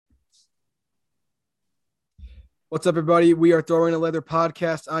What's up, everybody? We are Throwing a Leather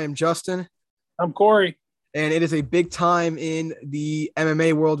podcast. I am Justin, I'm Corey. and it is a big time in the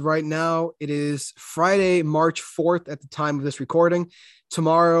MMA world right now. It is Friday, March 4th at the time of this recording.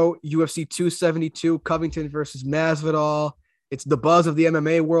 Tomorrow, UFC 272, Covington versus Masvidal. It's the buzz of the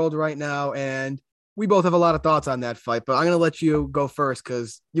MMA world right now, and we both have a lot of thoughts on that fight, but I'm going to let you go first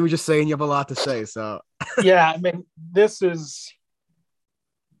because you were just saying you have a lot to say. So, Yeah, I mean,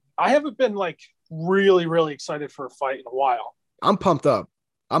 I haven't been like really excited for a fight in a while. I'm pumped up.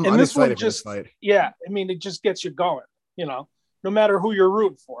 I'm And this one excited for this just, fight. yeah, I mean, it just gets you going, no matter who you're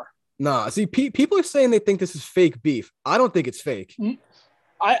rooting for. Nah, see, people are saying they think this is fake beef. I don't think it's fake.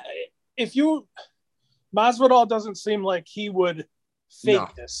 I, if you, Masvidal doesn't seem like he would fake No.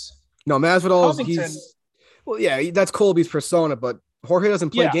 this. No, Masvidal, Covington, well, yeah, that's Colby's persona, but Jorge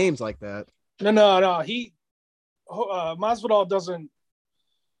doesn't play yeah, games like that. no, Masvidal doesn't,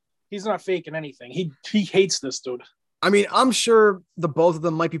 he's not faking anything. He hates this dude. I mean, I'm sure the both of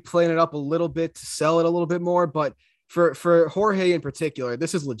them might be playing it up a little bit to sell it a little bit more, but for Jorge in particular,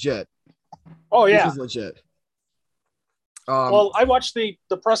 this is legit. Oh, This yeah. is legit. Well, I watched the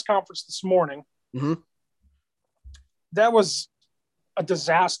press conference this morning. Mhm. That was a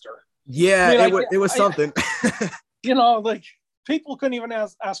disaster. Yeah, I mean, it was something. Like people couldn't even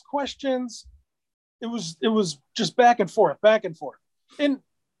ask questions. It was just back and forth. And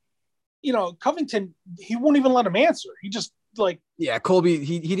Covington, he won't even let him answer. He just Yeah, Colby,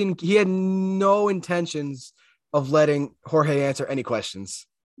 he had no intentions of letting Jorge answer any questions.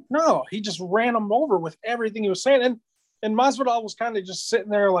 no, he just ran him over with everything he was saying. And Masvidal was kind of just sitting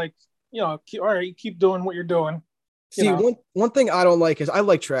there like, all right, keep doing what you're doing. See, one thing I don't like is I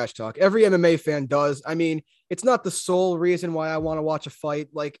like trash talk. Every MMA fan does. I mean, it's not the sole reason why I want to watch a fight.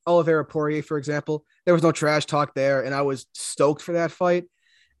 Like Oliveira Poirier, for example, there was no trash talk there, and I was stoked for that fight.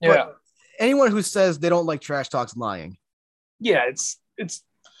 Yeah. But anyone who says they don't like trash talk's lying. Yeah, it's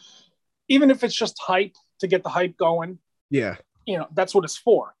even if it's just hype to get the hype going, Yeah. That's what it's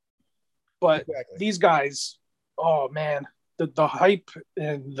for. But Exactly. these guys, oh man, the hype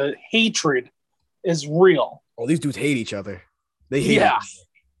and the hatred is real. Oh, these dudes hate each other. They hate Yeah. each other.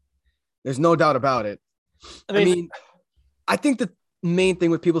 There's no doubt about it. I mean, I think the main thing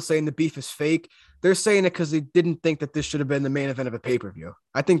with people saying the beef is fake, they're saying it because they didn't think that this should have been the main event of a pay-per-view.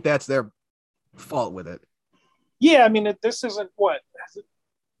 I think that's their fault with it. Yeah, I mean, this isn't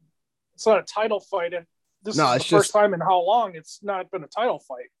it's not a title fight. And this is the first time in how long it's not been a title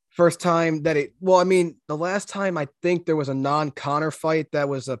fight. First time that the last time I think there was a non-Conor fight that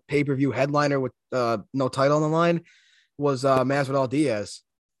was a pay-per-view headliner with no title on the line was Masvidal Diaz.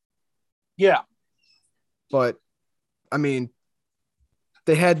 Yeah. But I mean,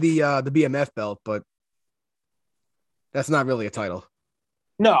 they had the BMF belt, but that's not really a title.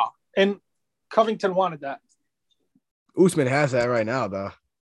 No, and Covington wanted that. Usman has that right now, though.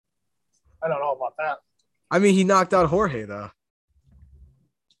 I don't know about that. I mean, he knocked out Jorge, though.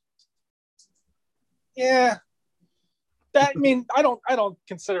 Yeah. I don't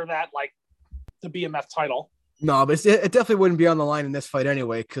consider that like the BMF title. No, but it definitely wouldn't be on the line in this fight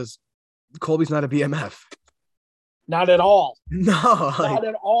anyway, because Colby's not a BMF. Not at all. No. Not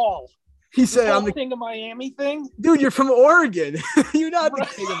at all. He said, "I'm the king of Miami thing." Dude, you're from Oregon. You're not the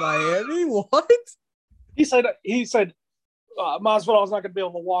king of Miami. What? He said Masvidal is not going to be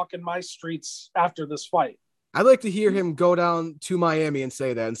able to walk in my streets after this fight. I'd like to hear him go down to Miami and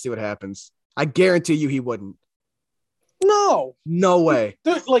say that and see what happens. I guarantee you he wouldn't. No way.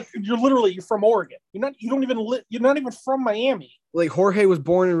 Dude, you're from Oregon. You're not even from Miami. Like Jorge was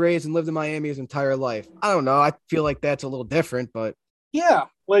born and raised and lived in Miami his entire life. I don't know. I feel like that's a little different, but yeah,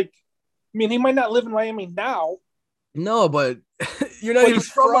 he might not live in Miami now. No, but you're not even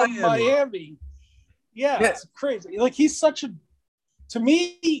from Miami. Yeah, it's crazy. He's such a. To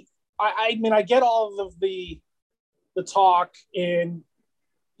me, I mean, I get all of the talk and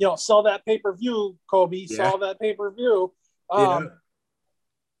sell that pay-per-view, Kobe. Yeah. Sell that pay-per-view.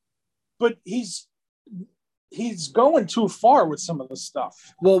 But he's going too far with some of the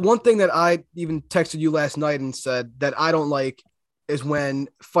stuff. Well, one thing that I even texted you last night and said that I don't like is when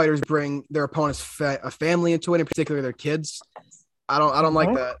fighters bring their opponent's family into it, in particular their kids. I don't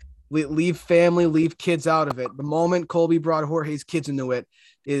like that. Leave family, leave kids out of it. The moment Colby brought Jorge's kids into it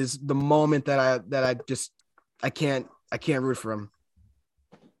is the moment that I can't root for him.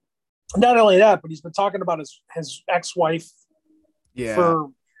 Not only that, but he's been talking about his ex-wife for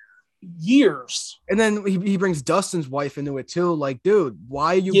years. And then he brings Dustin's wife into it too. Like, dude,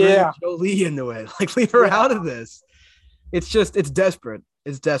 why are you bringing Jolie into it? Like, leave her out of this. It's desperate.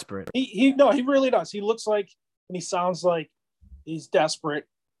 It's desperate. He really does. He looks like and he sounds like he's desperate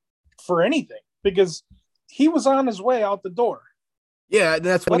for anything because he was on his way out the door. Yeah,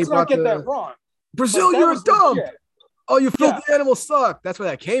 that's when Let's he brought not get that wrong. Brazil, Like, you're a dump. Oh, you filthy Yeah. animals suck. That's where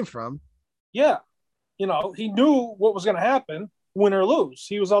that came from. Yeah. You know, he knew what was going to happen, win or lose.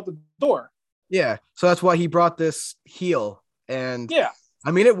 He was out the door. Yeah, so that's why he brought this heel. And Yeah.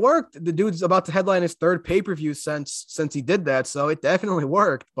 I mean, it worked. The dude's about to headline his third pay-per-view since he did that, so it definitely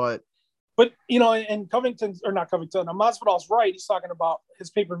worked. But you know, and Covington, or not Covington, Masvidal's right. He's talking about his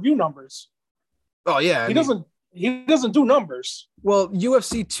pay-per-view numbers. oh yeah, He doesn't do numbers. Well,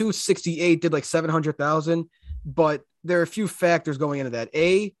 UFC 268 did like 700,000, but there are a few factors going into that.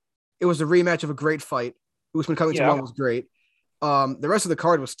 A, it was a rematch of a great fight. Usman Covington one was great. The rest of the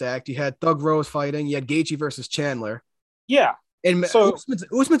card was stacked. You had Thug Rose fighting. You had Gaethje versus Chandler. Yeah. And So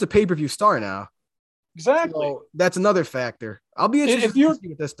Usman's a pay-per-view star now. exactly. So that's another factor. I'll be interested to see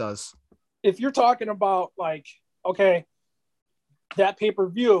what this does. If you're talking about like, okay, that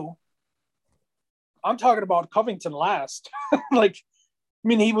pay-per-view, I'm talking about Covington last. Like, I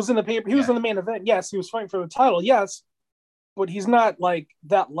mean, he was in the paper. He was in the main event. Yes, he was fighting for the title. Yes, but he's not like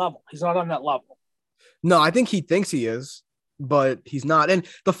that level. He's not on that level. No, I think he thinks he is, but he's not. And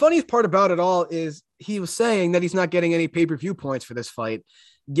the funniest part about it all is he was saying that he's not getting any pay-per-view points for this fight.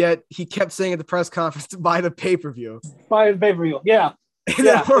 Yet he kept saying at the press conference to buy the pay-per-view. Buy the pay-per-view. Yeah. And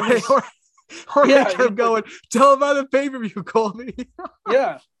then Jorge kept going, tell him about the pay-per-view, Colby.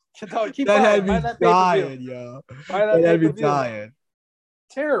 Yeah. Keep that had me that dying, yo. That had me dying.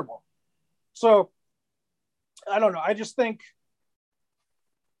 Terrible. So, I don't know. I just think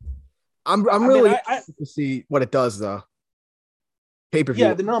I'm really interested to see what it does, though. Pay-per-view.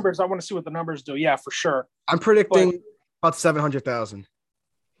 Yeah, the numbers. I want to see what the numbers do. Yeah, for sure. I'm predicting about 700,000.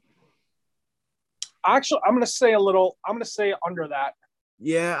 Actually, I'm going to say under that.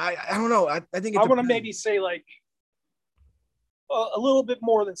 Yeah, I don't know. I think I want to maybe say like a little bit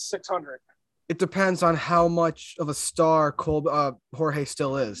more than 600. It depends on how much of a star Jorge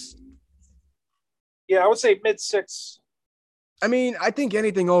still is. Yeah, I would say mid-6. I mean, I think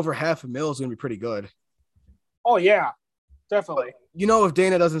anything over $500,000 is going to be pretty good. Oh, yeah, definitely. You know, if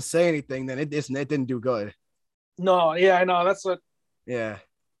Dana doesn't say anything, then it didn't do good. No, yeah, I know. That's what. Yeah.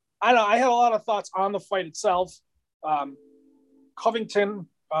 I know. I had a lot of thoughts on the fight itself. Covington,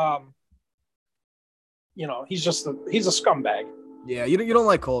 you know, he's a scumbag. Yeah, you don't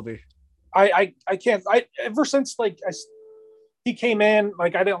like Colby. I can't. Ever since he came in,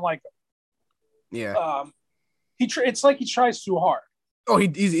 like I didn't like him. Yeah. It's like he tries too hard. Oh,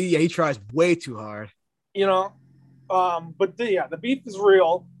 he tries way too hard. You know, but the beef is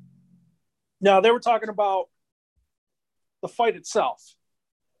real. Now they were talking about the fight itself.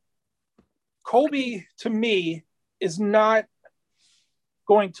 Colby, to me, is not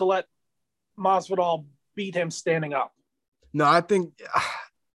going to let Masvidal beat him standing up. No, I think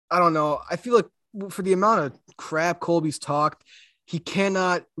I don't know. I feel like for the amount of crap Colby's talked, he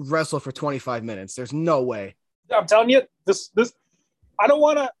cannot wrestle for 25 minutes. There's no way. I'm telling you, this I don't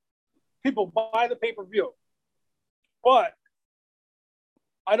want to people buy the pay-per-view, but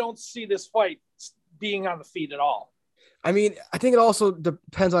I don't see this fight being on the feet at all. I mean, I think it also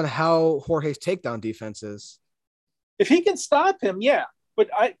depends on how Jorge's takedown defense is. If he can stop him, yeah. But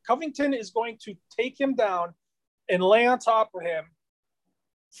Covington is going to take him down and lay on top of him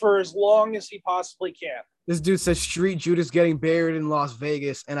for as long as he possibly can. This dude says Street Judas getting buried in Las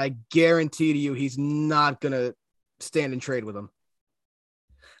Vegas, and I guarantee to you he's not going to stand and trade with him.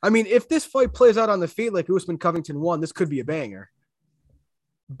 I mean, if this fight plays out on the feet like Usman Covington won, this could be a banger.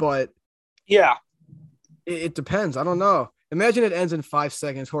 But yeah, it depends. I don't know. Imagine it ends in 5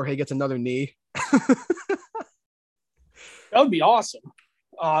 seconds. Jorge gets another knee. That would be awesome.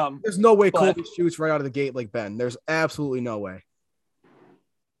 There's no way Colby shoots right out of the gate like Ben. There's absolutely no way.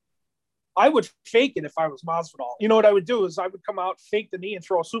 I would fake it if I was Masvidal. You know what I would do is I would come out, fake the knee, and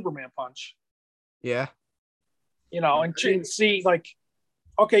throw a Superman punch. Yeah. You know, and see, like,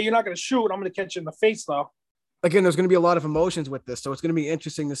 okay, you're not going to shoot. I'm going to catch you in the face, though. Again, there's going to be a lot of emotions with this, so it's going to be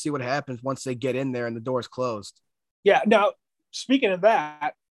interesting to see what happens once they get in there and the door's closed. Yeah. Now, speaking of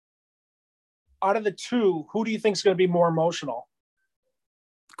that, out of the two, who do you think is going to be more emotional?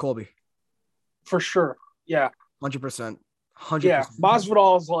 Colby. For sure. Yeah. 100%. 100%. Yeah.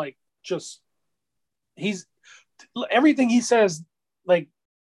 Masvidal is like, he's everything he says, like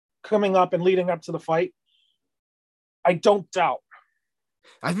coming up and leading up to the fight, I don't doubt.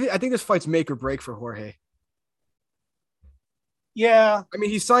 I think this fight's make or break for Jorge. Yeah. I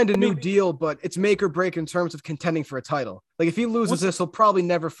mean, he signed a new deal, but it's make or break in terms of contending for a title. Like if he loses this, he'll probably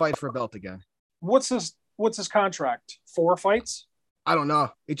never fight for a belt again. What's his contract? 4 fights? I don't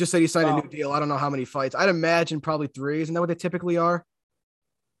know. He just said he signed a new deal. I don't know how many fights. I'd imagine probably 3. Isn't that what they typically are?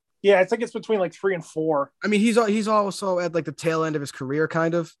 Yeah, I think it's between like 3 and 4. I mean, he's also at like the tail end of his career,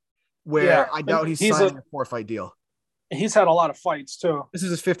 kind of, Yeah, where I and doubt he's signing a 4-fight deal. he's had a lot of fights too. This is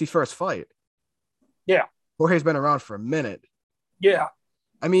his 51st fight. Yeah, Jorge's been around for a minute. yeah.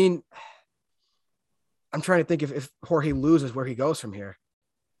 I mean, I'm trying to think if Jorge loses, where he goes from here.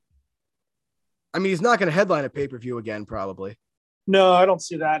 I mean, he's not going to headline a pay-per-view again, probably. No, I don't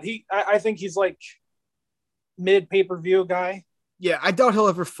see that. I think he's like mid pay-per-view guy. Yeah, I doubt he'll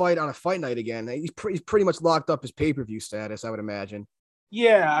ever fight on a fight night again. He's pretty much locked up his pay-per-view status, I would imagine.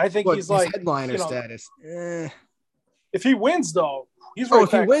 Yeah, I think But he's his like headliner status. If he wins, though, he's right.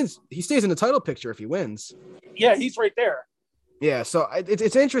 If he wins, he stays in the title picture. If he wins, yeah, he's right there. Yeah, so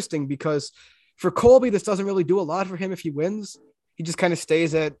it's interesting because for Colby, this doesn't really do a lot for him if he wins. He just kind of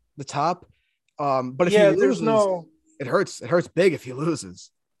stays at the top. But if he loses, it hurts. It hurts big if he loses.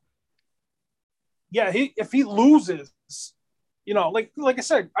 Yeah, if he loses, like I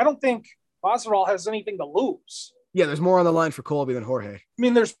said, I don't think Masvidal has anything to lose. Yeah, there's more on the line for Colby than Jorge. I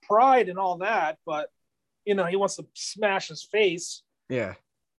mean, there's pride and all that, but he wants to smash his face. Yeah.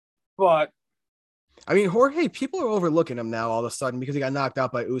 But I mean, Jorge, people are overlooking him now all of a sudden because he got knocked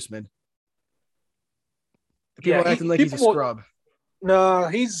out by Usman. People are acting like he's a scrub. No,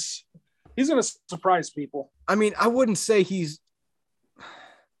 he's going to surprise people. I mean, I wouldn't say he's.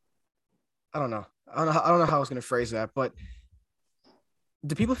 I don't know. I don't know how I was going to phrase that, but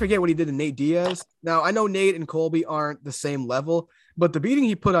do people forget what he did to Nate Diaz? Now, I know Nate and Colby aren't the same level, but the beating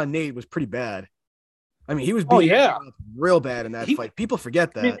he put on Nate was pretty bad. I mean, he was beating real bad in that fight. People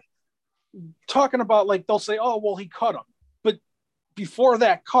forget that. I mean, talking about like they'll say, "Oh, well, he cut him," but before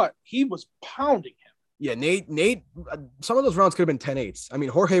that cut, he was pounding him. Yeah, Nate. Some of those rounds could have been 10-8s. I mean,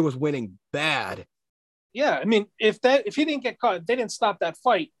 Jorge was winning bad. Yeah, I mean, if he didn't get cut, if they didn't stop that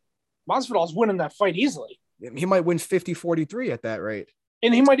fight, Masvidal's winning that fight easily. He might win 50-43 at that rate.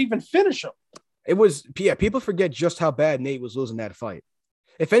 And he might even finish him. It was, people forget just how bad Nate was losing that fight.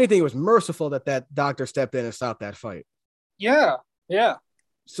 If anything, it was merciful that doctor stepped in and stopped that fight. Yeah, yeah.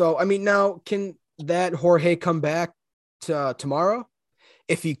 So, I mean, now, can that Jorge come back to tomorrow?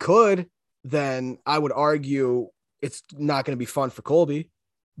 If he could, then I would argue it's not going to be fun for Colby.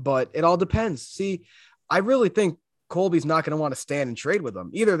 But it all depends. See, I really think Colby's not going to want to stand and trade with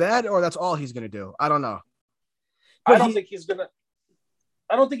him. Either that or that's all he's going to do. I don't know. But I don't think he's going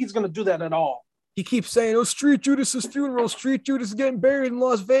to do that at all. He keeps saying, "Oh, Street Judas' funeral. Street Judas is getting buried in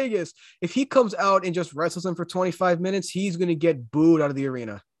Las Vegas." If he comes out and just wrestles him for 25 minutes, he's going to get booed out of the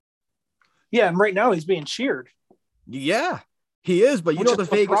arena. Yeah, and right now he's being cheered. Yeah, he is. But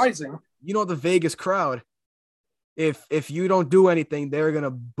the Vegas crowd, if you don't do anything, they're going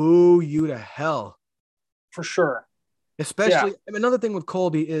to boo you to hell. For sure. Especially, another thing with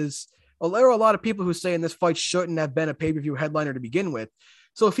Colby is, there are a lot of people who say in this fight shouldn't have been a pay-per-view headliner to begin with.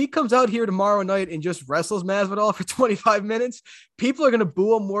 So if he comes out here tomorrow night and just wrestles Masvidal for 25 minutes, people are going to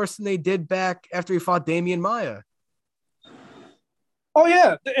boo him worse than they did back after he fought Damian Maia. Oh,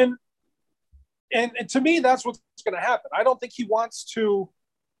 yeah. And to me, that's what's going to happen. I don't think he wants to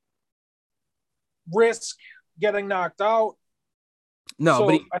risk getting knocked out. No, so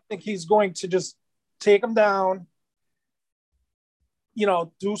I think he's going to just take him down,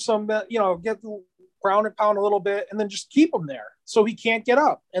 do some, get the ground and pound a little bit, and then just keep him there so he can't get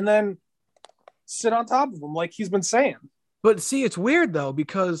up, and then sit on top of him like he's been saying. But see, it's weird though,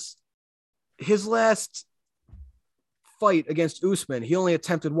 because his last fight against Usman, he only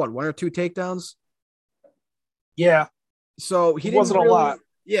attempted 1 or 2 takedowns. Yeah. So he wasn't a lot.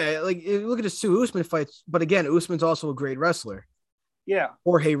 Yeah, like look at his 2 Usman fights, but again, Usman's also a great wrestler. Yeah.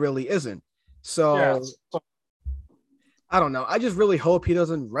 Jorge really isn't. So I don't know. I just really hope he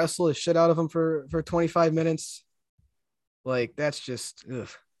doesn't wrestle the shit out of him for 25 minutes. Like, that's just ugh.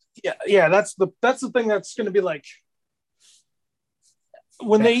 Yeah, that's the thing that's going to be like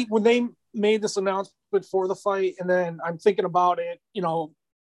when they made this announcement for the fight, and then I'm thinking about it, and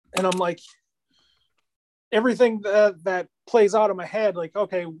I'm like, everything that plays out in my head, like,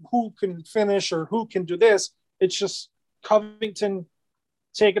 okay, who can finish or who can do this? It's just Covington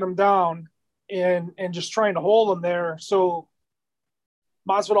taking him down and just trying to hold him there, so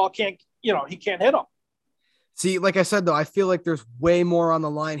Masvidal can't, he can't hit him. See, like I said, though, I feel like there's way more on the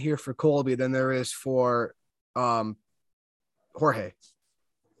line here for Colby than there is for Jorge.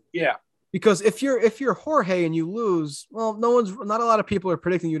 Yeah. Because if you're Jorge and you lose, well, not a lot of people are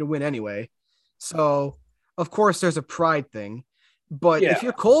predicting you to win anyway. So of course there's a pride thing. But if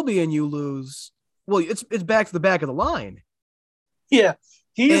you're Colby and you lose, well, it's back to the back of the line. Yeah.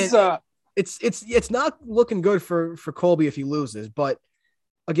 He's it's not looking good for Colby if he loses, but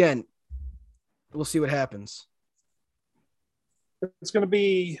again, we'll see what happens. It's going to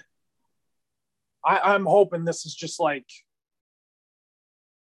be I'm hoping this is just like,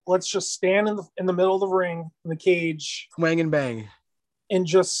 let's just stand in the middle of the ring in the cage, swing and bang, and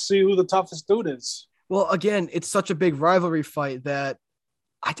just see who the toughest dude is. Well, again, it's such a big rivalry fight that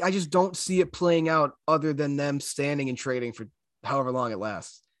I just don't see it playing out other than them standing and trading for however long it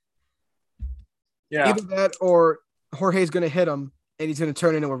lasts. Yeah. Either that or Jorge's going to hit him and he's going to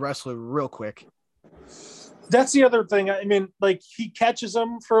turn into a wrestler real quick. That's the other thing. I mean, like, he catches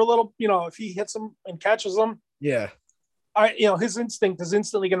him for a little, if he hits him and catches him. Yeah. His instinct is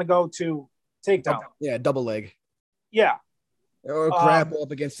instantly going to go to takedown. Yeah, double leg. Yeah. Or grapple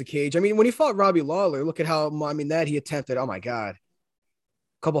up against the cage. I mean, when he fought Robbie Lawler, look at how, that he attempted, oh my God,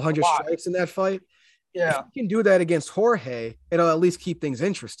 a couple hundred strikes in that fight. Yeah. If you can do that against Jorge, it'll at least keep things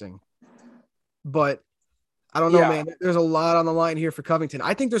interesting. But I don't know, man. There's a lot on the line here for Covington.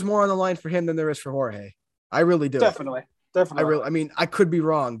 I think there's more on the line for him than there is for Jorge. I really do. Definitely. I mean, I could be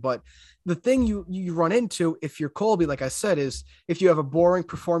wrong, but the thing you run into if you're Colby, like I said, is if you have a boring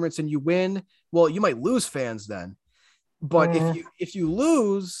performance and you win, well, you might lose fans then. But if you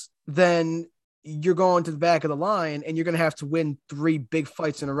lose, then you're going to the back of the line and you're going to have to win 3 big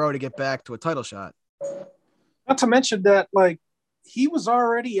fights in a row to get back to a title shot. Not to mention that, like, he was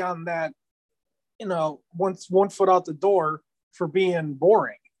already on that, one foot out the door for being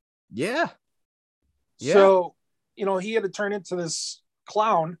boring. Yeah. So, he had to turn into this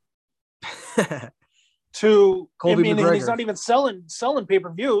clown to Colby McGregor. He's not even selling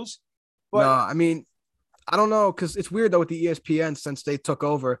pay-per-views. But no, I mean, I don't know, because it's weird though with the ESPN, since they took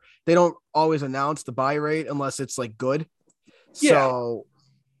over, they don't always announce the buy rate unless it's like good. Yeah. So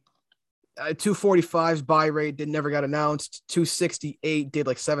 245's buy rate never got announced. 268 did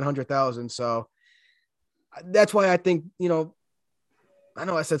like 700,000. So that's why I think, I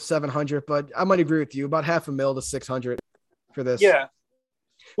know I said 700, but I might agree with you, about $500,000 to 600 for this. Yeah.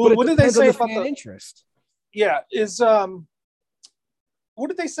 Well, what did they say about the interest? Yeah. What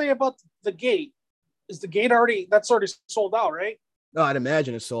did they say about the gate? Is the gate already sold out, right? No, I'd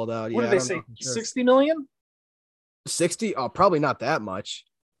imagine it's sold out. What did they say? Sure. 60 million? 60? Oh, probably not that much.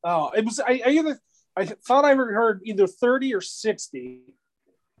 Oh, it was. I thought I heard either 30 or 60.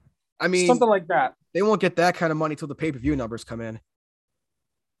 I mean, something like that. They won't get that kind of money till the pay-per-view numbers come in.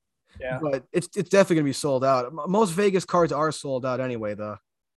 Yeah, but it's definitely gonna be sold out. Most Vegas cards are sold out anyway, though.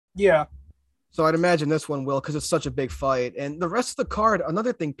 Yeah. So I'd imagine this one will, because it's such a big fight. And the rest of the card,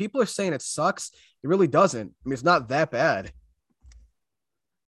 another thing, people are saying it sucks. It really doesn't. I mean, it's not that bad.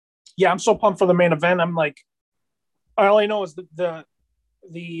 Yeah, I'm so pumped for the main event. I'm like, all I know is the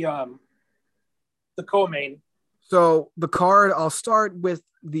co-main. So the card, I'll start with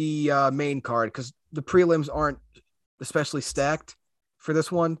the main card because the prelims aren't especially stacked for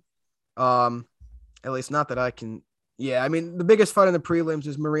this one. At least not that I can. Yeah, I mean, the biggest fight in the prelims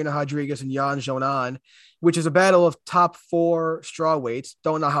is Marina Rodriguez and Yan Xiaonan, which is a battle of top 4 strawweights.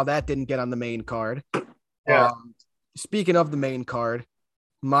 Don't know how that didn't get on the main card. Yeah. Speaking of the main card,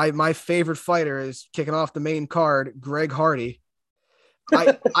 my favorite fighter is kicking off the main card, Greg Hardy.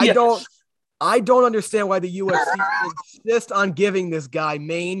 I don't understand why the UFC insists on giving this guy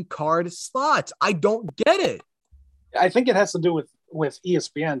main card slots. I don't get it. I think it has to do with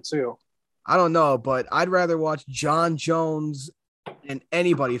ESPN too. I don't know, but I'd rather watch John Jones and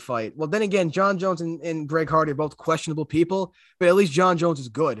anybody fight. Well, then again, John Jones and Greg Hardy are both questionable people, but at least John Jones is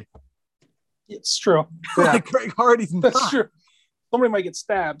good. It's true. Yeah. Greg Hardy's not. That's true. Somebody might get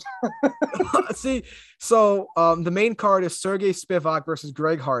stabbed. See, so the main card is Sergey Spivak versus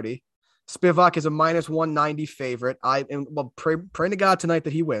Greg Hardy. Spivak is a -190 favorite. Praying to God tonight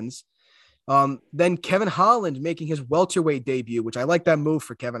that he wins. Then Kevin Holland making his welterweight debut, which I like that move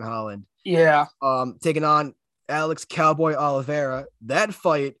for Kevin Holland. Yeah. Taking on Alex Cowboy Oliveira. That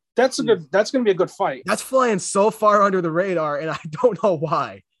fight. That's going to be a good fight. That's flying so far under the radar, and I don't know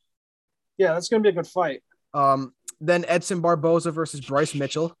why. Yeah, that's going to be a good fight. Then Edson Barboza versus Bryce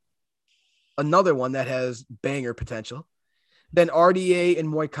Mitchell. Another one that has banger potential. Then RDA and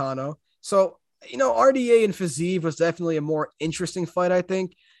Moicano. So, RDA and Fiziev was definitely a more interesting fight, I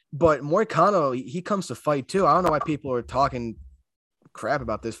think. But Moicano, he comes to fight too. I don't know why people are talking crap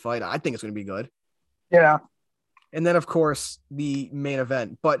about this fight. I think it's going to be good. Yeah. And then, of course, the main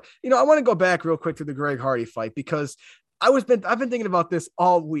event. But, I want to go back real quick to the Greg Hardy fight because I've been thinking about this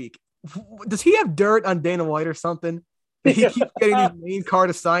all week. Does he have dirt on Dana White or something? He keeps getting these main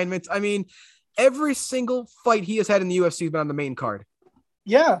card assignments. I mean, every single fight he has had in the UFC has been on the main card.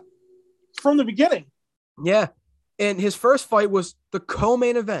 Yeah. From the beginning. Yeah. And his first fight was the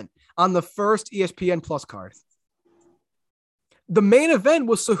co-main event on the first ESPN Plus card. The main event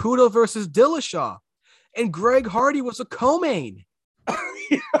was Cejudo versus Dillashaw, and Greg Hardy was a co-main.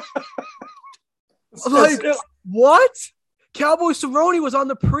 Like, what? Cowboy Cerrone was on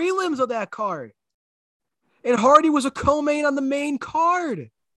the prelims of that card. And Hardy was a co-main on the main card.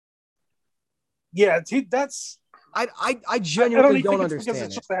 Yeah, that's... I genuinely don't understand because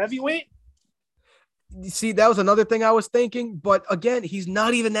it's just a heavyweight. See, that was another thing I was thinking. But again, he's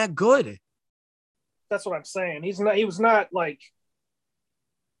not even that good. That's what I'm saying. He was not, like,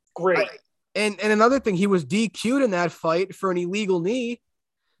 great. And another thing, he was DQ'd in that fight for an illegal knee.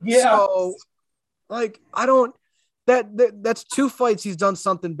 Yeah. So, like, I don't... That's 2 fights he's done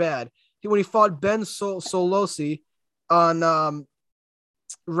something bad. When he fought Ben Solosi on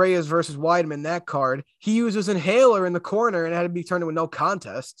Reyes versus Weidman, that card, he used his inhaler in the corner and it had to be turned into a no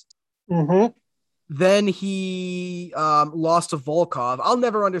contest. Mm-hmm. Then he lost to Volkov. I'll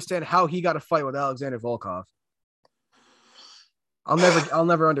never understand how he got a fight with Alexander Volkov. I'll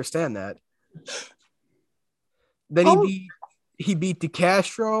never understand that. Then he beat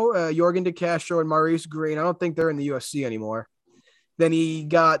DeCastro, Jorgen DeCastro, and Maurice Green. I don't think they're in the UFC anymore. Then he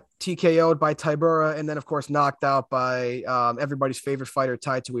got TKO'd by Tybura, and then of course knocked out by everybody's favorite fighter,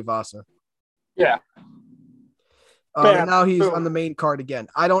 Tai Tuivasa. Yeah. And now he's on the main card again.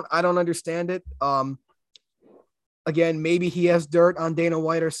 I don't understand it. Again, maybe he has dirt on Dana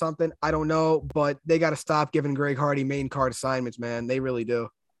White or something. I don't know, but they got to stop giving Greg Hardy main card assignments, man. They really do.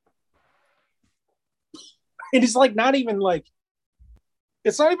 It is like not even like.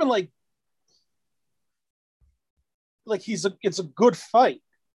 It's not even like it's a good fight.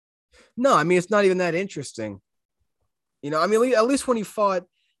 No, I mean it's not even that interesting. You know, I mean at least when he fought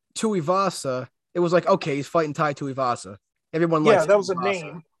Tuivasa, it was like, okay, he's fighting Tai Tuivasa. Everyone likes that was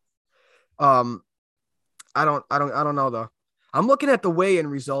Tuivasa. a name. I don't know though. I'm looking at the weigh-in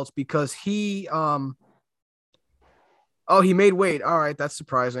results because he he made weight. All right, that's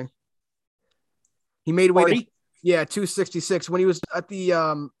surprising. He made weight. 266 when he was at the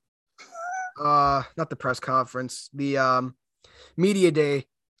not the press conference, the media day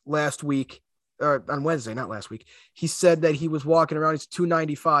last week, or on Wednesday, not last week. He said that he was walking around. He's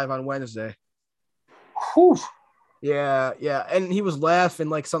 295 on Wednesday. Whew. Yeah. And he was laughing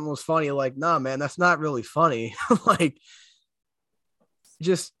like something was funny. Like, nah, man, that's not really funny. Like,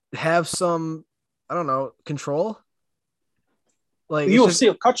 just have some, I don't know, control. Like, the UFC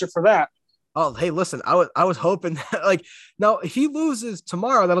will cut you for that. Oh, hey, listen, I was hoping that, like, now if he loses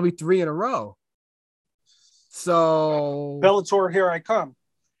tomorrow, that'll be 3 in a row. So Bellator, here I come.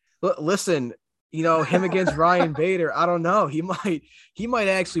 Listen, you know, him against Ryan Bader, I don't know. He might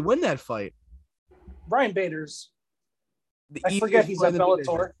actually win that fight. Ryan Bader's, I forget he's at Bellator.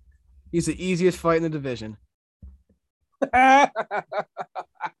 Division. He's the easiest fight in the division.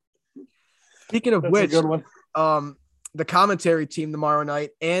 Speaking of which, a good one. The commentary team tomorrow night,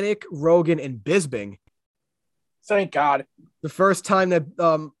 Anik, Rogan, and Bisping. Thank God. The first time that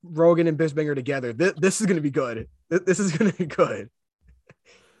Rogan and Bisping are together. This is going to be good. This is going to be good.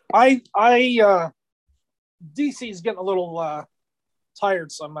 DC is getting a little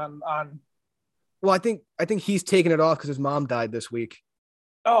tiresome on. Well, I think he's taking it off because his mom died this week.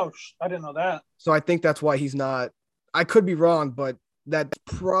 Oh, I didn't know that. So I think that's why he's not. I could be wrong, but that's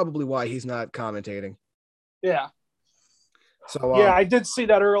probably why he's not commentating. Yeah. So I did see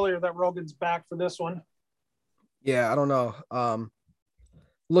that earlier that Rogan's back for this one. Yeah, I don't know.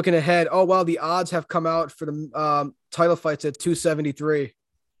 Looking ahead, oh wow, the odds have come out for the title fights at 273.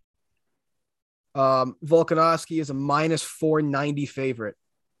 Volkanovski is a minus 490 favorite,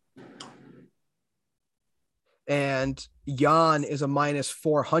 and Jan is a minus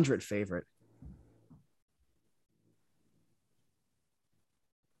 400 favorite.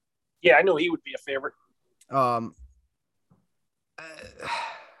 Yeah, I knew he would be a favorite.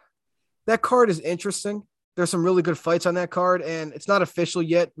 That card is interesting. There's some really good fights on that card, and it's not official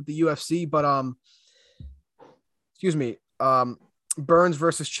yet with the UFC, but Burns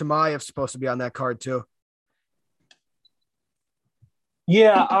versus Chimaev is supposed to be on that card too.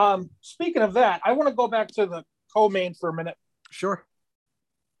 Yeah. Speaking of that, I want to go back to the co-main for a minute. Sure.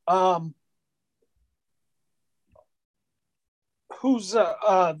 Who's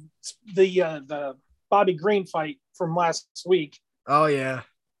the Bobby Green fight from last week? Oh yeah.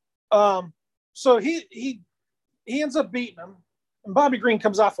 So he ends up beating him, and Bobby Green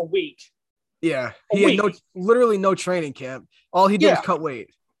comes off a week. Yeah, he had literally no training camp. All he did was cut weight.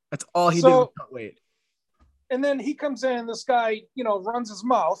 That's all he did was cut weight. And then he comes in, and this guy, runs his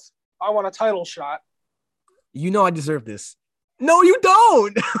mouth. I want a title shot. You know I deserve this. No, you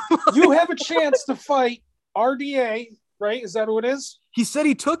don't. You have a chance to fight RDA, right? Is that who it is? He said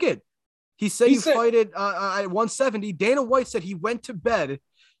he took it. He said he fight it at 170. Dana White said he went to bed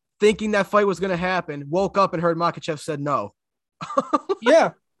thinking that fight was going to happen, woke up and heard Makhachev said no.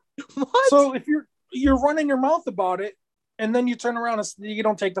 Yeah. What? So if you're you're running your mouth about it, and then you turn around and you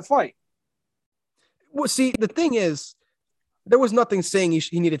don't take the fight. Well, see, the thing is, there was nothing saying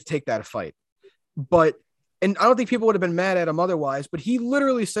he needed to take that fight. But, and I don't think people would have been mad at him otherwise, but he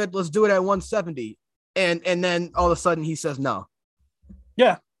literally said, let's do it at 170. And then all of a sudden he says no.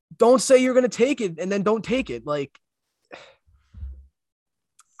 Yeah. Don't say you're going to take it and then don't take it. Like,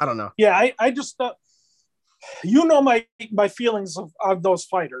 I don't know. Yeah, I just my feelings of those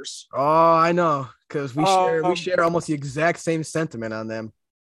fighters. Oh, I know, because we share almost the exact same sentiment on them.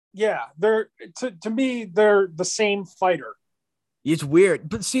 Yeah, they're to me they're the same fighter. It's weird,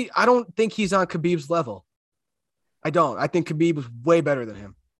 but see, I don't think he's on Khabib's level. I don't. I think Khabib was way better than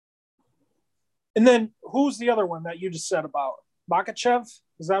him. And then who's the other one that you just said about Makhachev?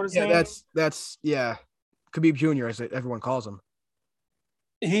 Is that his name? That's Khabib Jr. as everyone calls him.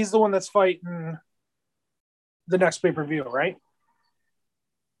 He's the one that's fighting the next pay-per-view, right?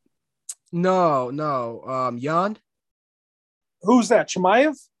 No. Jan? Who's that?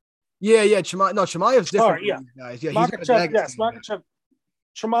 Chimaev? Yeah. Chimaev's different. Sorry, yeah. Guys. Yeah, Makhachev, yes. Makhachev.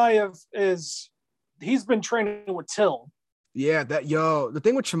 Chimaev he's been training with Till. Yeah, the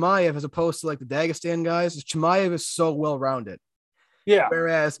thing with Chimaev as opposed to like the Dagestan guys is Chimaev is so well-rounded. Yeah.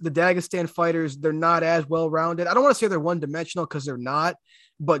 Whereas the Dagestan fighters, they're not as well-rounded. I don't want to say they're one-dimensional because they're not,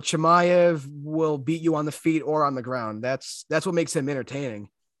 but Chimaev will beat you on the feet or on the ground. That's what makes him entertaining.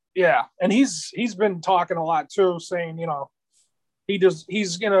 Yeah, and he's been talking a lot too, saying,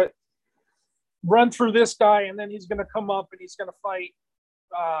 he's gonna run through this guy and then he's gonna come up and he's gonna fight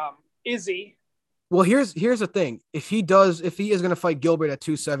Izzy. Well, here's the thing. If he is gonna fight Gilbert at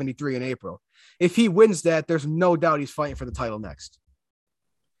 273 in April, if he wins that, there's no doubt he's fighting for the title next.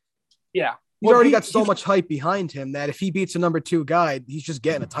 Yeah. He's already got so much hype behind him that if he beats a number 2 guy, he's just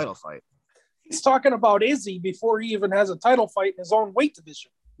getting a title fight. He's talking about Izzy before he even has a title fight in his own weight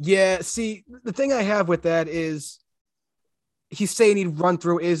division. Yeah, see, the thing I have with that is he's saying he'd run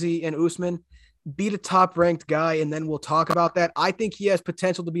through Izzy and Usman, beat a top-ranked guy, and then we'll talk about that. I think he has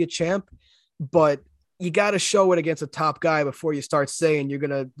potential to be a champ, but you got to show it against a top guy before you start saying you're going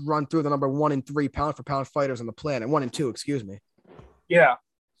to run through the number 1 and 3 pound-for-pound fighters on the planet. 1 and 2, excuse me. Yeah.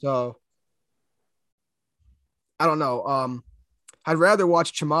 So, I don't know. I'd rather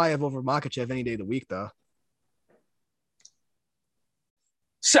watch Chimaev over Makhachev any day of the week, though.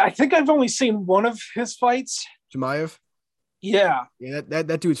 So I think I've only seen one of his fights. Chimaev? Yeah. Yeah,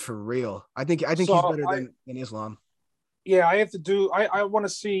 that dude's for real. I think he's better than Islam. Yeah, I want to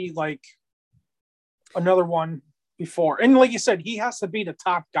see like another one before. And like you said, he has to be the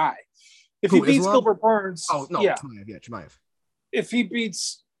top guy. If he beats Gilbert Burns. Oh, no, yeah. Chimaev. If he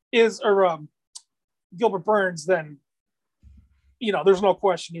beats Gilbert Burns, then there's no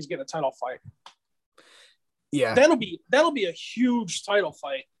question he's getting a title fight. Yeah, that'll be a huge title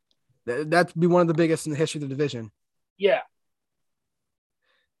fight. That'd be one of the biggest in the history of the division. Yeah.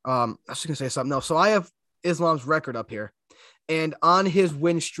 I was just gonna say something else. So I have Islam's record up here, and on his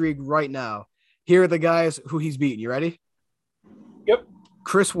win streak right now, here are the guys who he's beaten. You ready? Yep.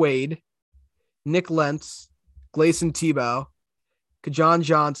 Chris Wade, Nick Lentz, Gleison Tebow, Kajan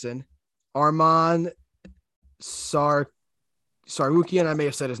Johnson, Arman Sarukian. I may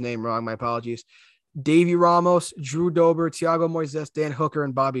have said his name wrong. My apologies. Davey Ramos, Drew Dober, Thiago Moises, Dan Hooker,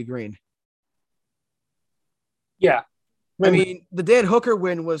 and Bobby Green. Yeah. I mean, the Dan Hooker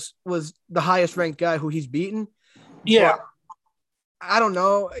win was the highest ranked guy who he's beaten. Yeah. I don't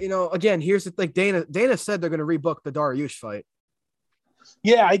know. Again, here's the thing. Dana said they're going to rebook the Dariush fight.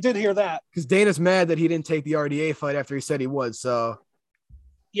 Yeah, I did hear that. Because Dana's mad that he didn't take the RDA fight after he said he would. So,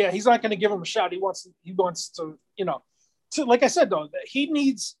 yeah, he's not going to give him a shot. He wants to, like I said, though, he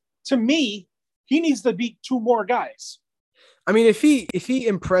needs to beat 2 more guys. I mean, if he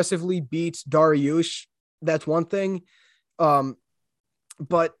impressively beats Dariush, that's one thing.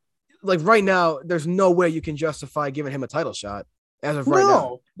 But like right now, there's no way you can justify giving him a title shot as of right now.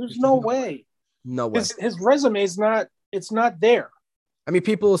 No, there's no way. No way. His resume is not there. I mean,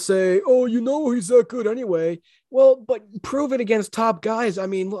 people will say, "Oh, he's that good anyway." Well, but prove it against top guys. I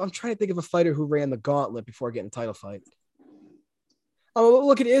mean, I'm trying to think of a fighter who ran the gauntlet before getting a title fight. Oh,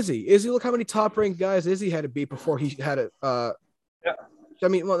 look at Izzy. Look how many top-ranked guys Izzy had to beat before he had it. Yeah. I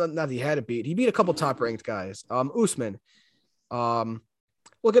mean, well, not that he had to beat. He beat a couple top-ranked guys. Usman.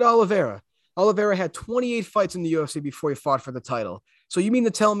 Look at Oliveira. Oliveira had 28 fights in the UFC before he fought for the title. So you mean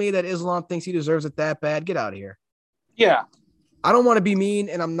to tell me that Islam thinks he deserves it that bad? Get out of here. Yeah. I don't want to be mean,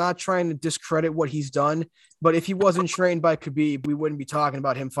 and I'm not trying to discredit what he's done, but if he wasn't trained by Khabib, we wouldn't be talking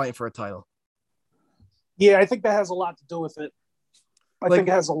about him fighting for a title. Yeah, I think that has a lot to do with it. I think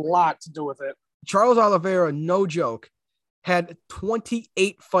it has a lot to do with it. Charles Oliveira, no joke, had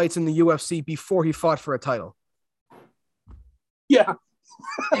 28 fights in the UFC before he fought for a title. Yeah.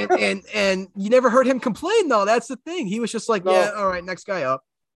 and you never heard him complain, though. That's the thing. He was just like, No. yeah, all right, next guy up.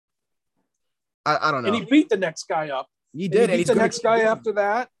 I don't know. And he beat the next guy up. He did. And he beat the next guy after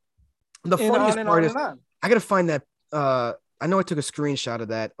that. The funniest part is, I got to find that. I know I took a screenshot of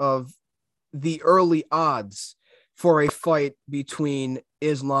that, of the early odds for a fight between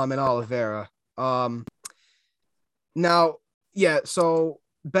Islam and Oliveira. Now, yeah, so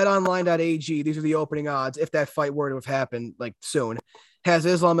betonline.ag, these are the opening odds. If that fight were to have happened like soon, has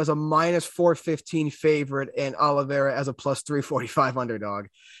Islam as a minus 415 favorite and Oliveira as a plus 345 underdog.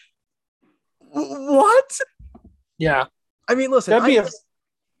 What? Yeah. I mean, listen,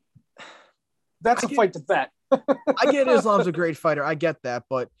 that's a fight to bet. I get Islam's a great fighter. I get that,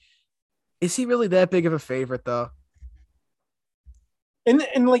 but is he really that big of a favorite, though?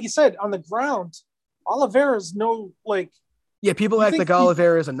 And like you said, on the ground, Oliveira's no, like... Yeah, people act like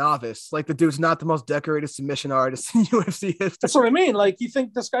Oliveira is a novice. Like, the dude's not the most decorated submission artist in UFC history. That's what I mean. Like, you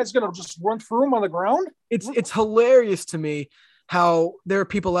think this guy's going to just run through him on the ground? It's hilarious to me how there are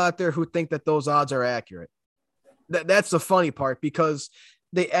people out there who think that those odds are accurate. That's the funny part, because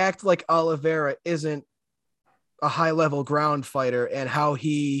they act like Oliveira isn't a high-level ground fighter and how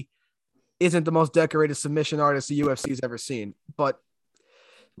he isn't the most decorated submission artist the UFC's ever seen. But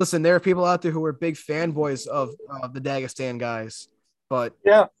listen, there are people out there who are big fanboys of the Dagestan guys. But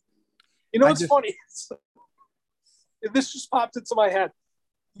yeah, you know what's funny? This just popped into my head.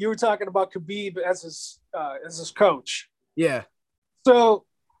 You were talking about Khabib as his coach. Yeah. So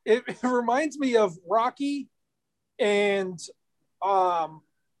it reminds me of Rocky and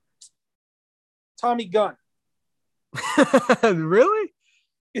Tommy Gunn. Really?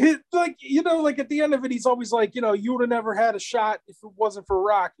 Like at the end of it, he's always like, you would have never had a shot if it wasn't for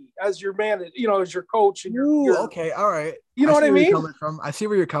Rocky as your man, as your coach. And your okay, all right. You know what I mean? I see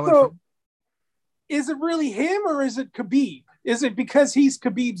where you're coming from. Is it really him or is it Khabib? Is it because he's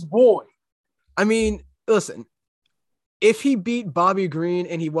Khabib's boy? I mean, listen, if he beat Bobby Green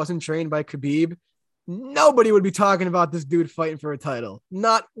and he wasn't trained by Khabib, nobody would be talking about this dude fighting for a title.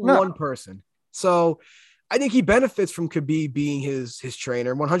 Not one person. So I think he benefits from Khabib being his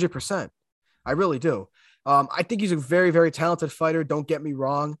trainer 100%. I really do. I think he's a very, very talented fighter. Don't get me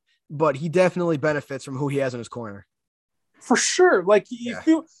wrong, but he definitely benefits from who he has in his corner. For sure. Like you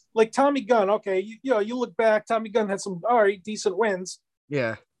feel like Tommy Gunn. Okay. You look back, Tommy Gunn had some decent wins.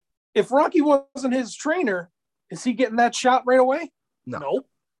 Yeah. If Rocky wasn't his trainer, is he getting that shot right away? No.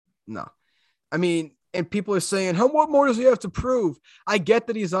 I mean, and people are saying, what more does he have to prove? I get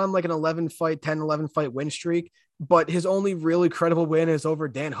that he's on like an 11 fight win streak, but his only really credible win is over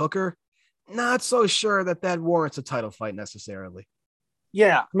Dan Hooker. Not so sure that warrants a title fight necessarily.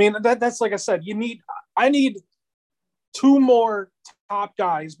 Yeah. I mean, that's like I said, I need two more top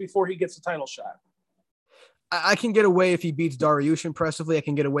guys before he gets a title shot. I can get away if he beats Dariush impressively. I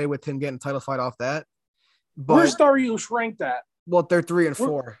can get away with him getting a title fight off that. But where's Dariush ranked at? Well, they're 3 and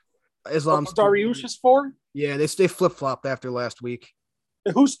 4. Islam's Dariush is 4? Yeah, they flip-flopped after last week.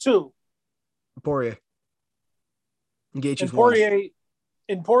 And who's 2? Poirier.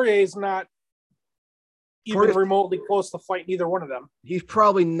 And Poirier's not even remotely close to fighting either one of them. He's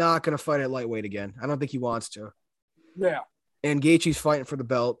probably not going to fight at lightweight again. I don't think he wants to. Yeah. And Gaethje's fighting for the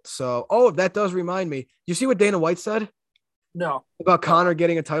belt. So, that does remind me. You see what Dana White said? No. About Conor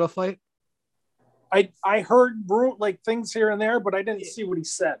getting a title fight? I heard like things here and there, but I didn't see what he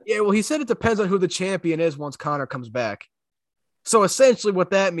said. Yeah, well, he said it depends on who the champion is once Conor comes back. So essentially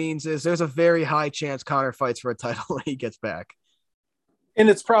what that means is there's a very high chance Conor fights for a title when he gets back. And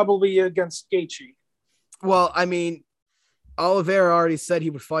it's probably against Gaethje. Well, I mean, Oliveira already said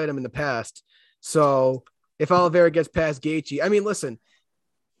he would fight him in the past. So if Oliveira gets past Gaethje, I mean, listen,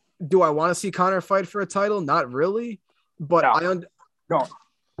 do I want to see Conor fight for a title? Not really. But no.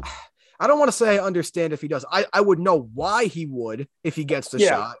 I don't want to say I understand if he does. I would know why he would if he gets the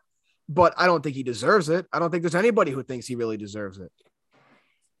shot, but I don't think he deserves it. I don't think there's anybody who thinks he really deserves it.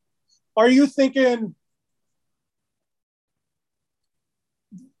 Are you thinking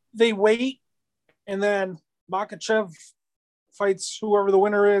they wait and then Makhachev fights whoever the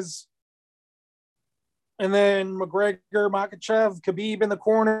winner is, and then McGregor, Makhachev, Khabib in the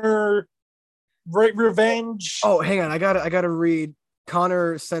corner, revenge? Oh, hang on. I gotta read.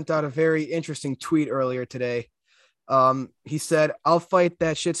 Conor sent out a very interesting tweet earlier today. He said, "I'll fight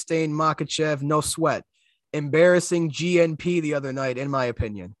that shit-stained Makhachev, no sweat. Embarrassing GNP the other night, in my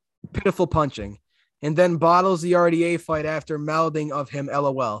opinion. Pitiful punching. And then bottles the RDA fight after mouthing of him,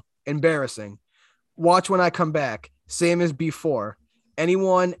 LOL. Embarrassing. Watch when I come back. Same as before.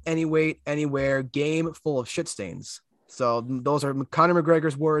 Anyone, any weight, anywhere. Game full of shit stains." So those are Conor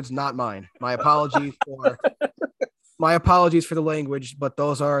McGregor's words, not mine. My apologies for the language, but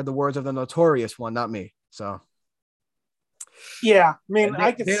those are the words of the notorious one, not me. So yeah, I mean,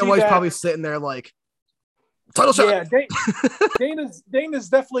 I could Dana see White's that. probably sitting there like title shot. Yeah, Dana's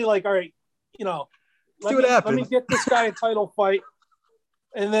definitely like, all right, let me get this guy a title fight,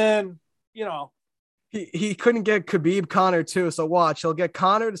 and then he couldn't get Khabib Conor too. So watch, he'll get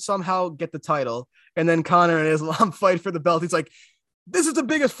Conor to somehow get the title, and then Conor and Islam fight for the belt. He's like, this is the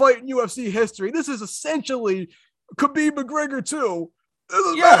biggest fight in UFC history. This is essentially Khabib McGregor too. This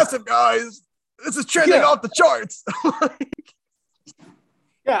is massive, guys. This is trending off the charts.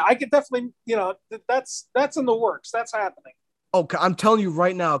 Yeah, I could definitely, that's in the works. That's happening. Oh, I'm telling you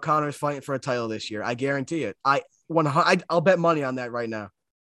right now, Conor's fighting for a title this year. I guarantee it. I'll bet money on that right now.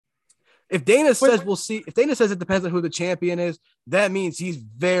 If Dana says we'll see, if Dana says it depends on who the champion is, that means he's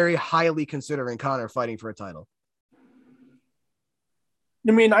very highly considering Conor fighting for a title.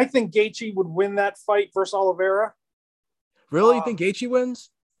 I mean, I think Gaethje would win that fight versus Oliveira. Really? You think Gaethje wins?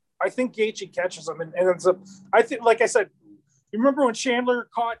 I think Gaethje catches him and ends up. I think, like I said, remember when Chandler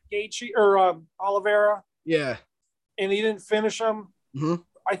caught Gaethje or Oliveira? Yeah. And he didn't finish him? Mm-hmm.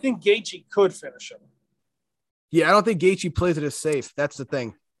 I think Gaethje could finish him. Yeah, I don't think Gaethje plays it as safe. That's the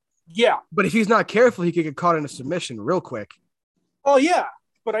thing. Yeah. But if he's not careful, he could get caught in a submission real quick. Oh, yeah.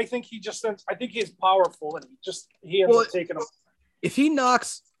 But I think he's powerful and he ends up taking him. If he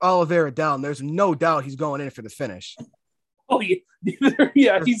knocks Oliveira down, there's no doubt he's going in for the finish. Oh, yeah.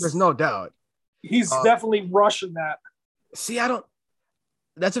 Yeah, there's no doubt. He's definitely rushing that. See,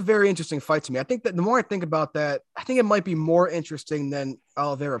 that's a very interesting fight to me. I think that the more I think about that, I think it might be more interesting than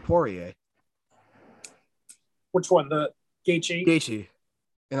Oliveira Poirier. Which one? The Gaethje? Gaethje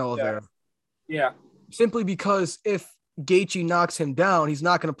and Oliveira. Yeah. Simply because if Gaethje knocks him down, he's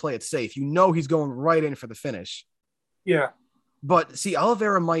not going to play it safe. He's going right in for the finish. Yeah. But see,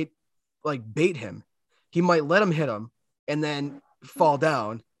 Oliveira might bait him. He might let him hit him and then fall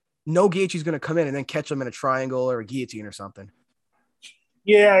down. No, Gaethje's going to come in and then catch him in a triangle or a guillotine or something.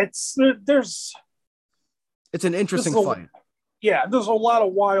 Yeah, it's an interesting fight. Yeah, there's a lot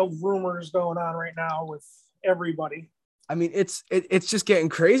of wild rumors going on right now with everybody. I mean, it's just getting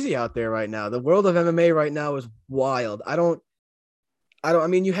crazy out there right now. The world of MMA right now is wild. I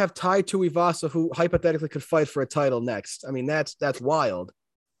mean, you have Tai Tuivasa, who hypothetically could fight for a title next. I mean, that's wild.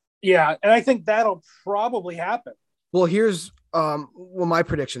 Yeah, and I think that'll probably happen. Well, here's what my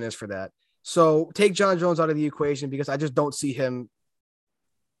prediction is for that. So take Jon Jones out of the equation because I just don't see him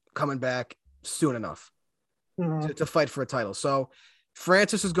coming back soon enough to fight for a title. So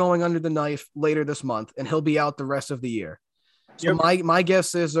Francis is going under the knife later this month, and he'll be out the rest of the year. So my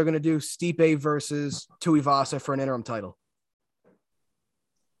guess is they're going to do Stipe versus Tuivasa for an interim title.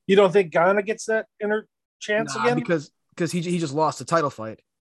 You don't think Gana gets that chance again? Because he just lost the title fight.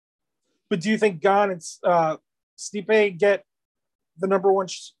 But do you think Gana and Stipe get the number one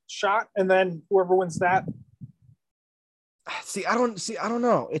shot, and then whoever wins that? I don't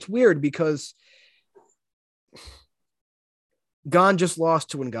know. It's weird because Gane just lost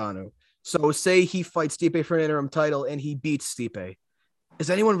to Ngannou. So say he fights Stipe for an interim title and he beats Stipe. Is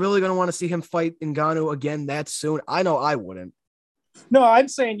anyone really going to want to see him fight Ngannou again that soon? I know I wouldn't. No, I'm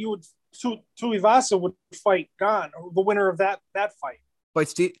saying you would. Tuivasa would fight Gane, the winner of that fight. Fight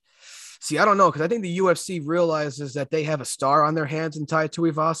Stipe. See, I don't know, because I think the UFC realizes that they have a star on their hands in Tai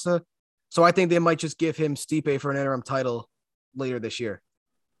Tuivasa. So I think they might just give him Stipe for an interim title later this year.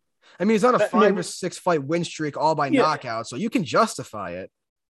 I mean, he's on a 5 or 6 fight win streak all by knockout, so you can justify it.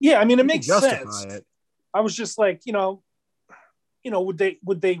 Yeah, I mean, it makes sense. I was just like, would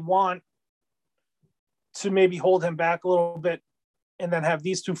they want to maybe hold him back a little bit and then have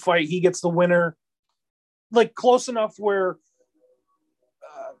these two fight? He gets the winner, like close enough where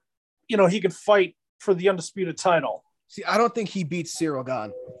he could fight for the undisputed title. See, I don't think he beats Cyril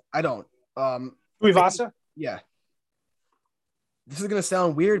Gane. I don't. Tuivasa? Yeah. This is going to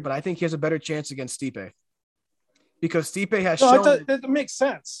sound weird, but I think he has a better chance against Stipe. Because Stipe has shown... It makes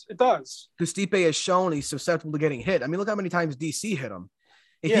sense. It does. Because Stipe has shown he's susceptible to getting hit. I mean, look how many times DC hit him.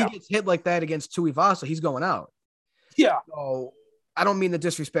 If he gets hit like that against Tuivasa, he's going out. Yeah. So I don't mean to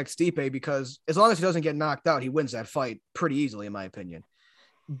disrespect Stipe because as long as he doesn't get knocked out, he wins that fight pretty easily, in my opinion.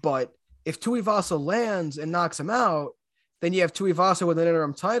 But if Tuivasa lands and knocks him out, then you have Tuivasa with an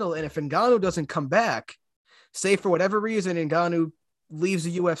interim title. And if Ngannou doesn't come back, say for whatever reason Ngannou leaves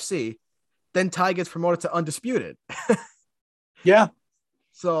the UFC, then Tai gets promoted to undisputed. Yeah.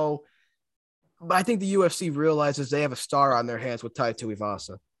 So, but I think the UFC realizes they have a star on their hands with Tai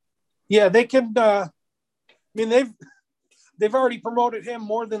Tuivasa. Yeah, they can. They've already promoted him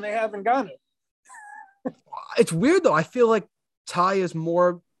more than they have Ngannou. It's weird though. I feel like Ty is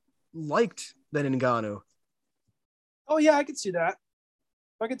more liked than Ngannou. Oh yeah, I can see that.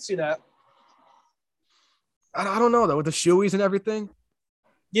 I can see that. I don't know though with the shoeies and everything.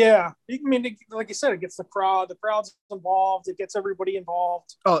 Yeah, I mean, like you said, it gets the crowd. The crowd's involved. It gets everybody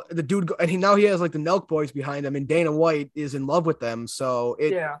involved. Oh, the dude, and now he has like the Nelk boys behind him, and Dana White is in love with them. So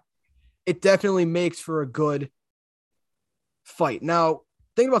it definitely makes for a good fight. Now,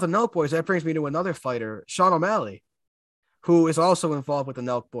 thinking about the Nelk boys, that brings me to another fighter, Sean O'Malley, who is also involved with the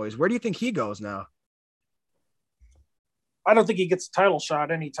Nelk boys. Where do you think he goes now? I don't think he gets a title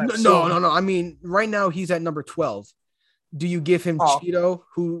shot anytime soon. No. I mean, right now he's at number 12. Do you give him Cheeto,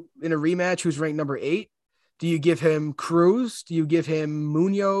 who in a rematch, who's ranked number 8? Do you give him Cruz? Do you give him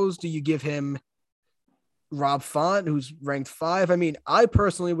Munoz? Do you give him Rob Font, who's ranked 5? I mean, I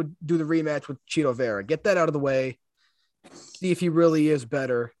personally would do the rematch with Cheeto Vera. Get that out of the way. See if he really is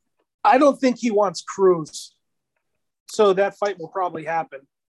better. I don't think he wants Cruz. So that fight will probably happen.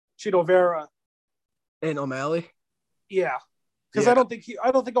 Cheeto Vera. And O'Malley? Yeah. Because I don't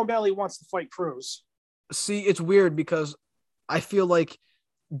think O'Malley wants to fight Cruz. See, it's weird because I feel like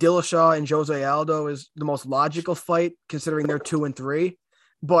Dillashaw and Jose Aldo is the most logical fight considering they're 2 and 3.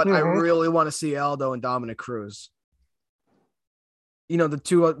 But I really want to see Aldo and Dominic Cruz. You know, the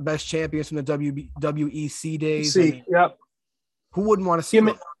 2 best champions from the WEC days. Yep. Who wouldn't want to see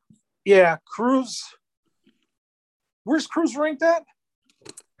them? Yeah, Cruz. Where's Cruz ranked at?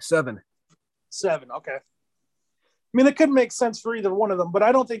 7. 7. Okay. I mean, it could make sense for either one of them, but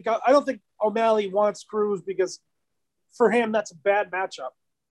I don't think O'Malley wants Cruz because for him that's a bad matchup.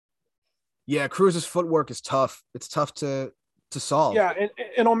 Yeah, Cruz's footwork is tough. It's tough to solve. Yeah,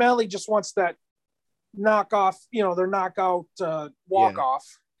 and O'Malley just wants that knockoff, their knockout walk off.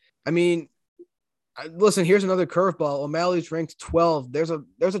 I mean, listen, here's another curveball. O'Malley's ranked 12. There's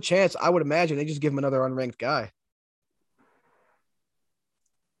a chance, I would imagine, they just give him another unranked guy.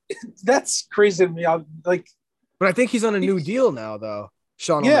 That's crazy to me. But I think he's on a new deal now, though.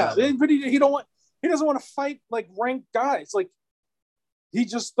 Sean O'Malley. Yeah, but he doesn't want to fight like ranked guys. Like he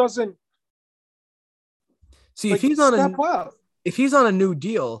just doesn't. See, if he's on a new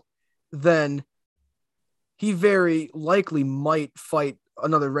deal, then he very likely might fight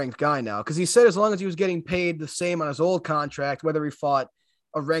another ranked guy now. Because he said as long as he was getting paid the same on his old contract, whether he fought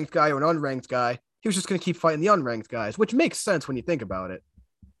a ranked guy or an unranked guy, he was just going to keep fighting the unranked guys, which makes sense when you think about it.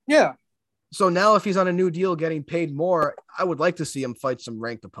 Yeah. So now if he's on a new deal getting paid more, I would like to see him fight some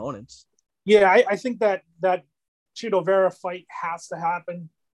ranked opponents. Yeah, I think that Cheeto Vera fight has to happen.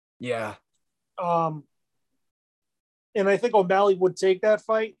 Yeah. And I think O'Malley would take that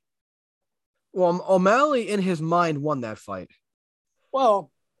fight. Well, O'Malley in his mind won that fight.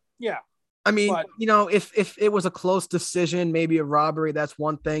 Well, yeah. I mean, if it was a close decision, maybe a robbery, that's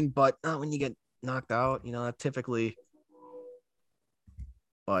one thing. But when you get knocked out, typically.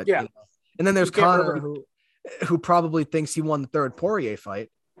 But yeah. And then there's Conor, who probably thinks he won the third Poirier fight.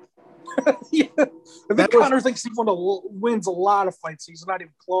 Yeah, I think Conor thinks he wins a lot of fights. He's not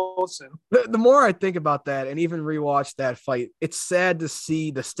even close. The more I think about that and even rewatch that fight, it's sad to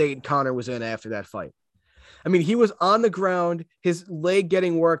see the state Conor was in after that fight. I mean, he was on the ground, his leg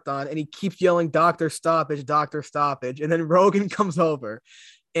getting worked on, and he keeps yelling, "Doctor stoppage, doctor stoppage." And then Rogan comes over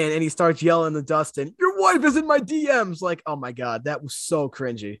and he starts yelling to Dustin, "Your wife is in my DMs." Like, oh my God, that was so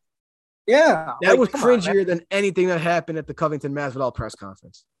cringy. Yeah. That was cringier than anything that happened at the Covington Masvidal press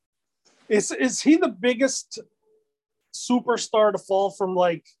conference. Is he the biggest superstar to fall from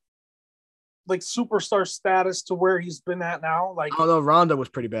like superstar status to where he's been at now? Like, oh no, Ronda was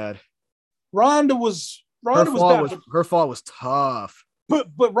pretty bad. Ronda was bad. Her fall was tough. But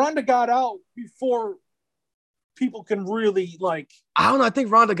Ronda got out before people can really like. I don't know. I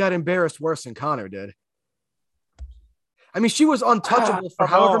think Ronda got embarrassed worse than Conor did. I mean, she was untouchable for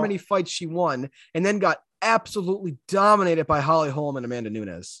however many fights she won, and then got absolutely dominated by Holly Holm and Amanda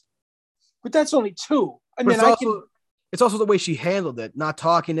Nunes. But that's only 2. It's also the way she handled it, not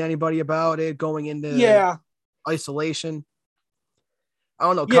talking to anybody about it, going into isolation. I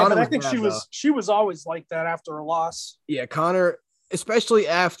don't know. Yeah, but I think she was always like that after a loss. Yeah, Conor, especially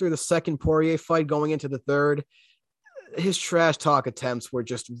after the second Poirier fight, going into the third, his trash talk attempts were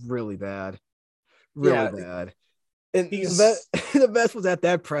just really bad. Really bad. And the best was at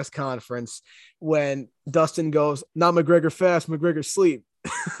that press conference when Dustin goes, "Not McGregor fast, McGregor sleep."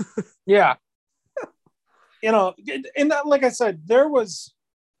 Yeah. And like I said, there was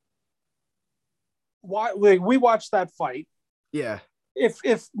why we watched that fight. Yeah.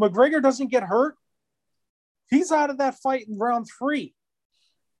 If McGregor doesn't get hurt, he's out of that fight in round 3.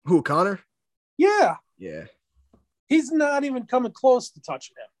 Who, Conor? Yeah. Yeah. He's not even coming close to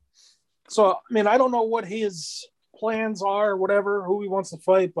touching him. So, I mean, I don't know what his plans are, or whatever, who he wants to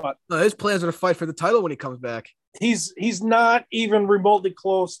fight, but No, his plans are to fight for the title when he comes back. he's not even remotely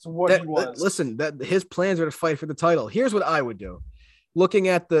close to what he was. Listen, that his plans are to fight for the title. Here's what I would do. Looking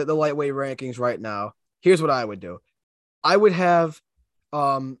at the lightweight rankings right now, here's what I would do. I would have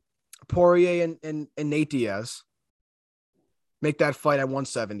Poirier and Nate Diaz make that fight at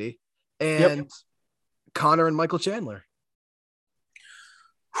 170, and Conor and Michael Chandler.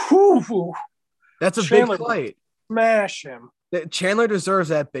 Whew. That's a Chandler, big fight. Smash him. Chandler deserves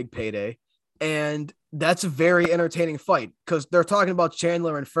that big payday, and that's a very entertaining fight because they're talking about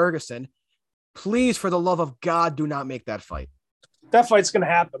Chandler and Ferguson. Please, for the love of God, do not make that fight. That fight's going to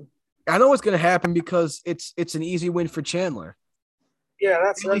happen. I know it's going to happen because it's an easy win for Chandler. Yeah,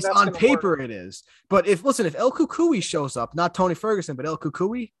 that's at least that's on paper it is. But if El Kukui shows up, not Tony Ferguson, but El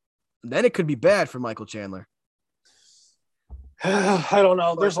Kukui, then it could be bad for Michael Chandler. I don't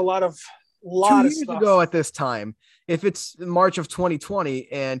know. There's a lot of 2 years ago at this time, if it's March of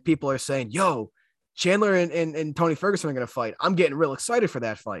 2020 and people are saying, yo, Chandler and Tony Ferguson are going to fight, I'm getting real excited for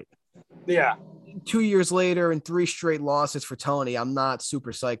that fight. Yeah. 2 years later and 3 straight losses for Tony, I'm not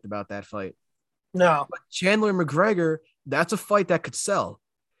super psyched about that fight. No. But Chandler McGregor, that's a fight that could sell.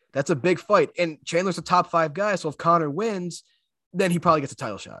 That's a big fight. And Chandler's a top 5 guy, so if Conor wins, then he probably gets a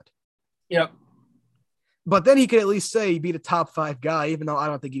title shot. Yep. But then he could at least say he beat a top 5 guy, even though I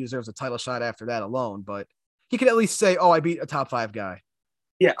don't think he deserves a title shot after that alone. But he could at least say, oh, I beat a top 5 guy.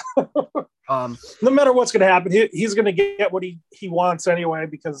 Yeah. No matter what's going to happen, he's going to get what he wants anyway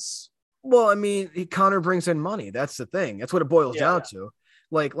because... Well, I mean, Conor brings in money. That's the thing. That's what it boils down to.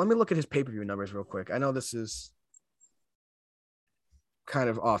 Like, let me look at his pay-per-view numbers real quick. I know this is kind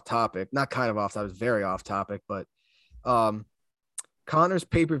of off topic. Not kind of off topic. It's very off topic. But Conor's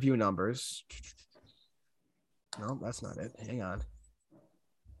pay-per-view numbers... No, that's not it. Hang on.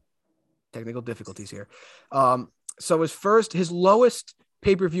 Technical difficulties here. So his lowest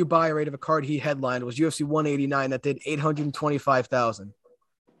pay-per-view buy rate of a card he headlined was UFC 189 that did 825,000.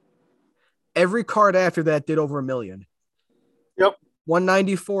 Every card after that did over 1 million. Yep.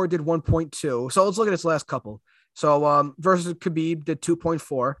 194 did 1.2. So let's look at its last couple. So versus Khabib did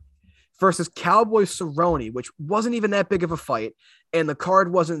 2.4. Versus Cowboy Cerrone, which wasn't even that big of a fight, and the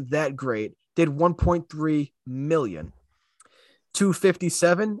card wasn't that great, did 1.3 million.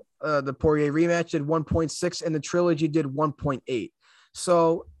 257, the Poirier rematch did 1.6, and the trilogy did 1.8.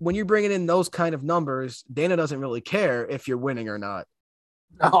 So when you're bringing in those kind of numbers, Dana doesn't really care if you're winning or not.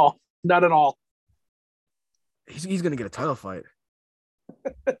 No, not at all. He's going to get a title fight.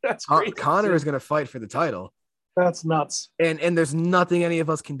 That's great. Conor is going to fight for the title. That's nuts. And there's nothing any of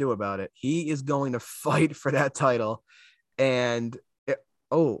us can do about it. He is going to fight for that title. And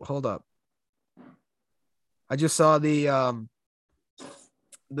hold up. I just saw the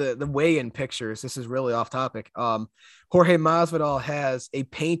weigh-in pictures. This is really off topic. Jorge Masvidal has a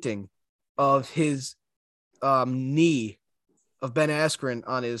painting of his knee of Ben Askren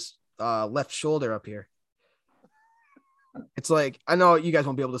on his left shoulder up here. It's like, I know you guys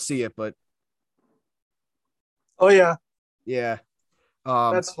won't be able to see it, but oh yeah,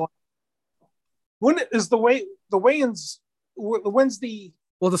 that's fun. When is the weigh-ins? When's the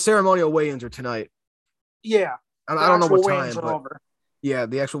ceremonial weigh-ins are tonight? Yeah, I don't know what time, but over. Yeah,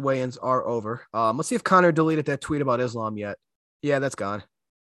 the actual weigh-ins are over. Let's see if Conor deleted that tweet about Islam yet. Yeah, that's gone.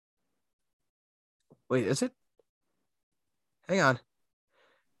 Wait, is it? Hang on.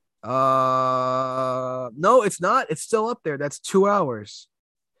 No, it's not. It's still up there. That's 2 hours.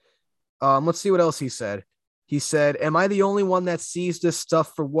 Let's see what else he said. He said, "Am I the only one that sees this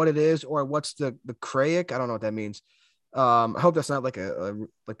stuff for what it is, or what's the Krayik? I don't know what that means. I hope that's not like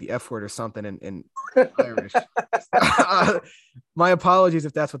like the F word or something in Irish. My apologies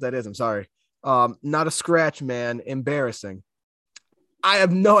if that's what that is. I'm sorry. Not a scratch, man. Embarrassing. I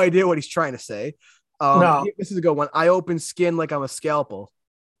have no idea what he's trying to say. No. This is a good one. I open skin like I'm a scalpel.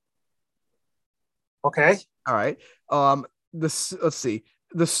 Okay. All right. Let's see.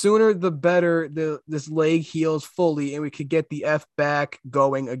 The sooner the better this leg heals fully and we could get the F back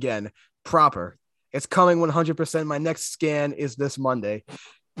going again. Proper. It's coming 100%. My next scan is this Monday.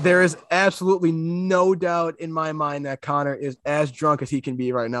 There is absolutely no doubt in my mind that Conor is as drunk as he can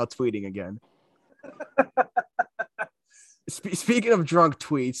be right now tweeting again. Speaking of drunk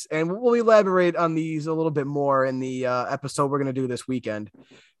tweets, and we'll elaborate on these a little bit more in the episode we're going to do this weekend.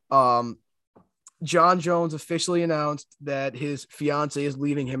 John Jones officially announced that his fiance is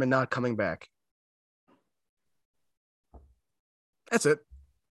leaving him and not coming back. That's it.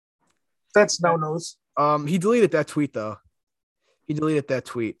 That's no news. He deleted that tweet though.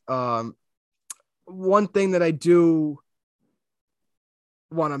 One thing that I do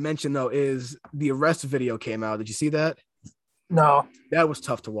want to mention though is the arrest video came out. Did you see that? No. That was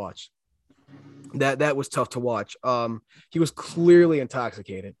tough to watch. That was tough to watch. He was clearly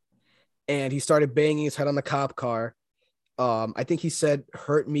intoxicated, and he started banging his head on the cop car. I think he said,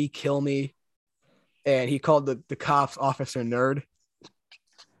 "Hurt me, kill me," and he called the cops officer nerd.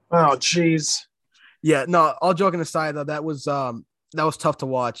 Oh, jeez. Yeah, no. All joking aside, though, that was tough to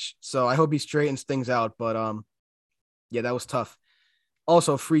watch. So I hope he straightens things out. But yeah, that was tough.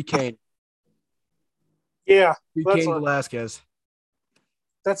 Also, free Cain. Yeah, Free Cain Velasquez.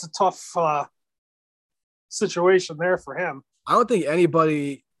 That's a tough situation there for him. I don't think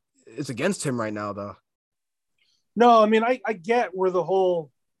anybody is against him right now, though. No, I mean, I get where the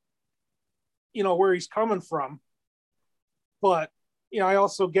whole, where he's coming from. But, I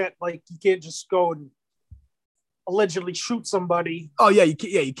also get, like, you can't just go and allegedly shoot somebody. Oh, yeah,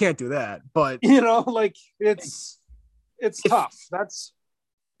 you can't do that. But, like, it's tough. That's.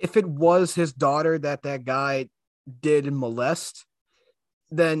 If it was his daughter that guy did molest,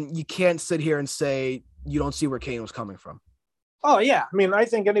 then you can't sit here and say you don't see where Cain was coming from. Oh, yeah. I mean, I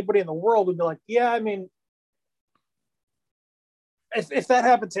think anybody in the world would be like, yeah, I mean, if that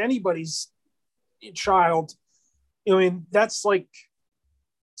happened to anybody's child, I mean, that's like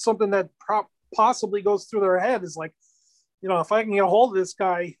something that possibly goes through their head is like, if I can get a hold of this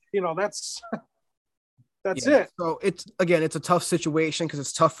guy, that's it. So it's a tough situation because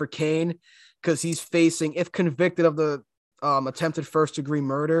it's tough for Cain because he's facing, if convicted of the attempted first-degree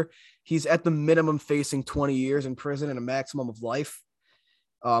murder, he's at the minimum facing 20 years in prison and a maximum of life.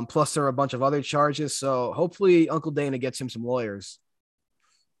 Plus, there are a bunch of other charges. So hopefully, Uncle Dana gets him some lawyers.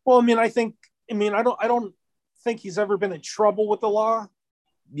 Well, I mean, I don't think he's ever been in trouble with the law.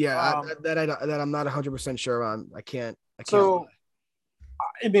 Yeah, that I'm not 100% sure on. I can't. So,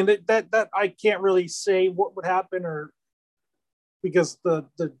 I mean, that I can't really say what would happen, or because the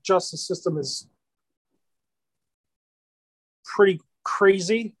justice system is pretty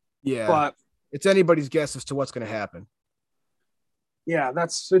crazy. Yeah, but it's anybody's guess as to what's going to happen. Yeah,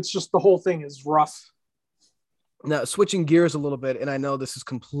 it's just the whole thing is rough. Now, switching gears a little bit, and I know this is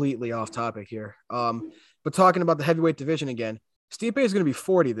completely off topic here, but talking about the heavyweight division again, Stipe is going to be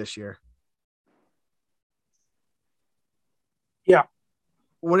 40 this year. Yeah.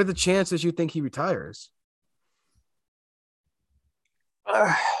 What are the chances you think he retires?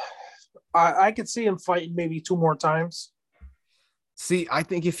 I could see him fighting maybe 2 more times. See, I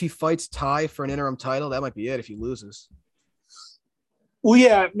think if he fights Ty for an interim title, that might be it if he loses. Well,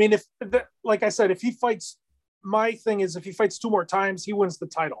 yeah, I mean, like I said, if he fights, my thing is if he fights 2 more times, he wins the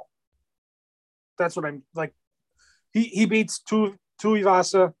title. That's what I'm like. He beats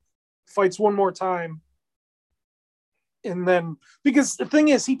Tuivasa, fights 1 more time. And then, because the thing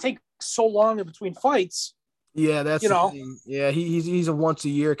is, he takes so long in between fights. Yeah, that's the thing. Yeah, he's a once a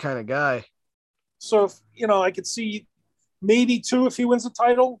year kind of guy. So if I could see maybe 2 if he wins the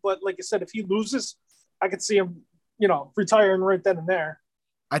title, but like I said, if he loses, I could see him, retiring right then and there.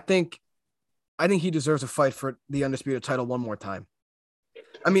 I think he deserves a fight for the undisputed title 1 more time.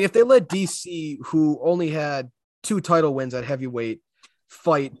 I mean, if they let DC, who only had 2 title wins at heavyweight,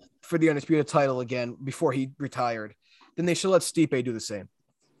 fight for the undisputed title again before he retired, then they should let Stipe do the same.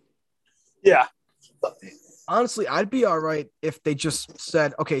 Yeah. Honestly, I'd be all right if they just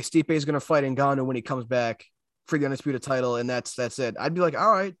said, okay, Stipe is going to fight Ngannou when he comes back for the undisputed title, and that's it. I'd be like,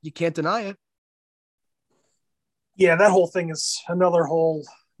 all right, you can't deny it. Yeah, that whole thing is another whole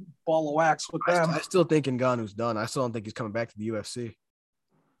ball of wax with them. I still think Ngannou's done. I still don't think he's coming back to the UFC.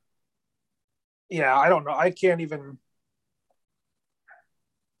 Yeah, I don't know. I can't even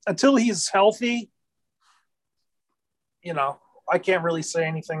until he's healthy. I can't really say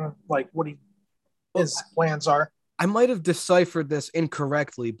anything like what his plans are. I might have deciphered this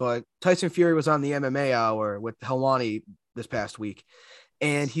incorrectly, but Tyson Fury was on the MMA Hour with Helwani this past week,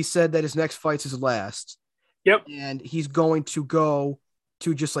 and he said that his next fight's his last. Yep. And he's going to go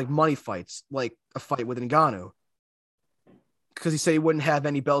to just like money fights, like a fight with Ngannou. Because he said he wouldn't have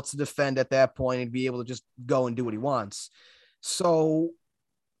any belts to defend at that point and be able to just go and do what he wants. So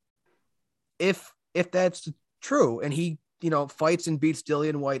if that's true and he, fights and beats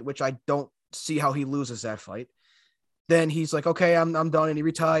Dillian White, which I don't see how he loses that fight, then he's like, okay, I'm done. And he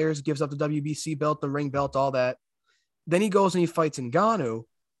retires, gives up the WBC belt, the ring belt, all that. Then he goes and he fights Ngannou.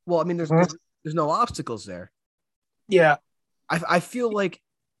 Well, I mean, there's no obstacles there. Yeah. I feel like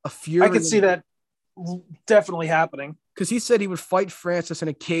a Fury. I could see that definitely happening. Because he said he would fight Francis in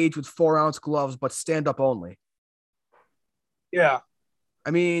a cage with 4-ounce gloves, but stand up only. Yeah.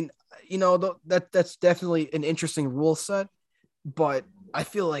 I mean, that's definitely an interesting rule set, but I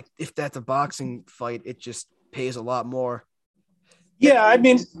feel like if that's a boxing fight, it just pays a lot more. Yeah, I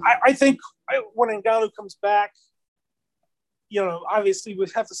mean, I think when Ngannou comes back, obviously we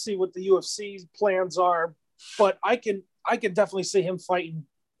have to see what the UFC's plans are, but I can definitely see him fighting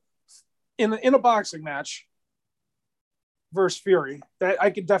in a boxing match versus Fury. That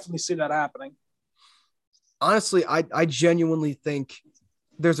I could definitely see that happening. Honestly, I genuinely think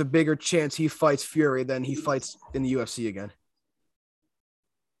there's a bigger chance he fights Fury than he fights in the UFC again.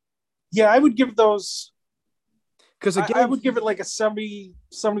 Yeah, I would give those. Because again, I would give it like a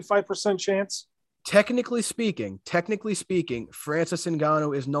 75% chance. Technically speaking, Francis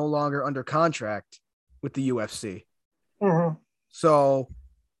Ngannou is no longer under contract with the UFC. Mm-hmm. So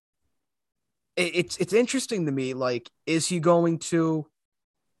it's interesting to me. Like, is he going to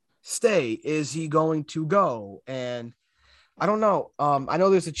stay? Is he going to go? And I don't know. I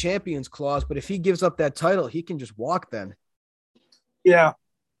know there's a champions clause, but if he gives up that title, he can just walk then. Yeah.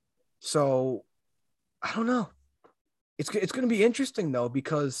 So I don't know. It's going to be interesting though,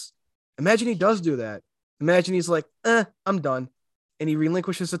 because imagine he does do that. Imagine he's like, I'm done. And he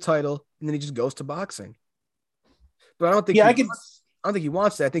relinquishes the title and then he just goes to boxing. But I don't think I don't think he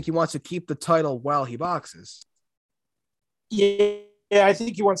wants that. I think he wants to keep the title while he boxes. Yeah, I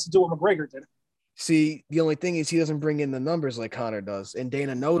think he wants to do what McGregor did. See, the only thing is he doesn't bring in the numbers like Conor does, and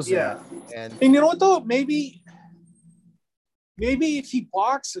Dana knows that. And you know what though? Maybe if he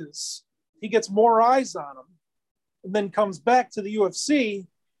boxes, he gets more eyes on him, and then comes back to the UFC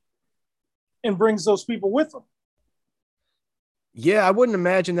and brings those people with him. Yeah, I wouldn't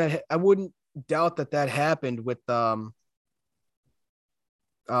imagine that. I wouldn't doubt that happened with Conor.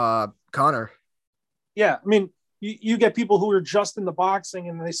 Yeah, I mean, you get people who are just in the boxing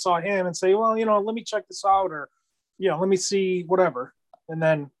and they saw him and say, well, let me check this out, or let me see whatever, and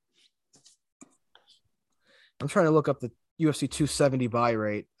then I'm trying to look up the UFC 270 buy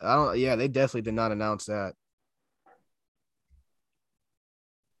rate. Yeah, they definitely did not announce that.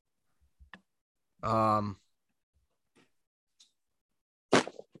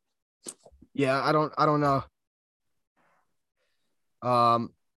 Yeah, I don't know.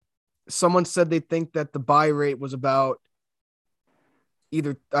 Someone said they think that the buy rate was about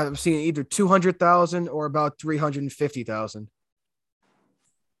I've seen either 200,000 or about 350,000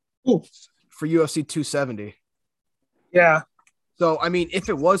 for UFC 270. Yeah. So, I mean, if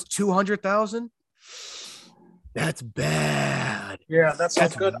it was 200,000, that's bad. Yeah,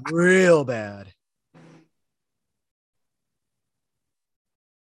 that's good. Real bad.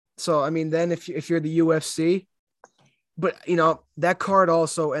 So, I mean, then if you're the UFC, but that card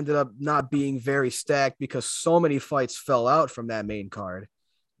also ended up not being very stacked because so many fights fell out from that main card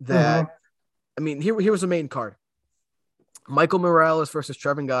that, I mean, here was the main card. Michael Morales versus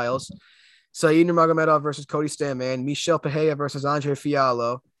Trevin Giles, Said Nurmagomedov versus Cody Stamann, Michel Pereira versus Andre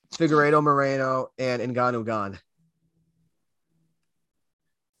Fiallo, Figueiredo Moreno, and Ngannou Gane.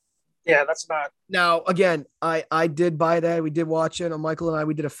 Yeah, that's not. Now, again, I did buy that. We did watch it. Michael and I,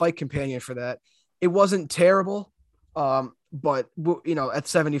 we did a fight companion for that. It wasn't terrible, but at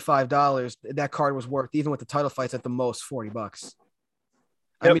 $75, that card was worth, even with the title fights, at the most $40. Yep.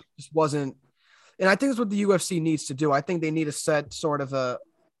 I mean, it just wasn't. And I think it's what the UFC needs to do. I think they need to set sort of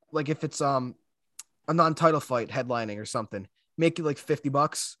like if it's a non-title fight headlining or something, make it like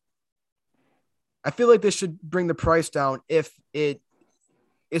 $50. I feel like this should bring the price down if it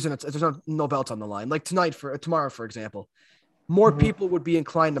isn't. There's no belts on the line. Like tomorrow, for example, more people would be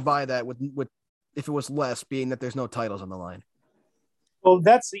inclined to buy that with if it was less, being that there's no titles on the line. Well,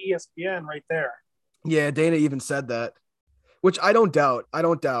 that's the ESPN right there. Yeah, Dana even said that, which I don't doubt.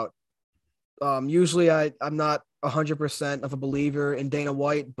 Usually I'm not 100% of a believer in Dana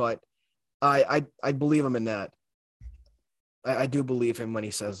White, but I believe him in that. I do believe him when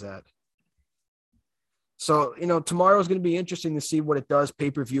he says that. So, tomorrow is going to be interesting to see what it does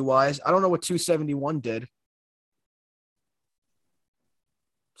pay-per-view wise. I don't know what 271 did.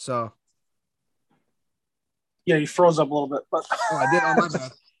 So. Yeah, you froze up a little bit, but I did. Oh, my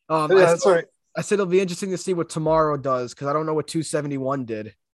bad. yeah, that's right. I said it'll be interesting to see what tomorrow does because I don't know what 271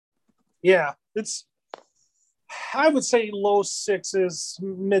 did. Yeah, I would say low sixes,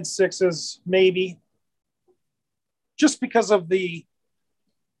 mid sixes, maybe. Just because of the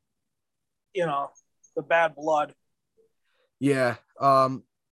bad blood. Yeah. I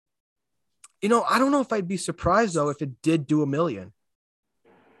don't know if I'd be surprised though if it did do $1 million.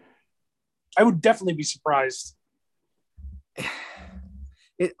 I would definitely be surprised.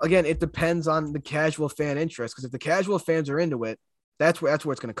 It depends on the casual fan interest, because if the casual fans are into it, that's where it's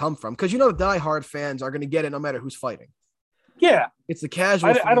going to come from. Because the diehard fans are going to get it no matter who's fighting. Yeah, it's the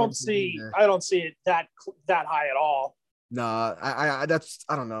casual. I don't see it that high at all. Nah, I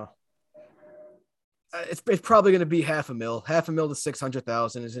don't know. It's probably going to be half a mil to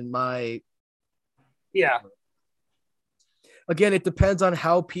 600,000 is in my. Yeah. Again, it depends on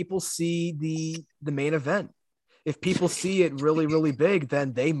how people see the main event. If people see it really, really big,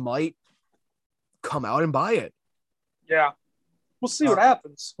 then they might come out and buy it. Yeah. We'll see what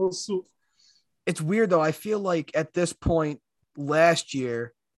happens. We'll see. It's weird though. I feel like at this point last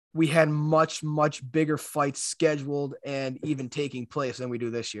year, we had much, much bigger fights scheduled and even taking place than we do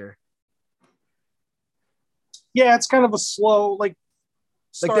this year. Yeah, it's kind of a slow, like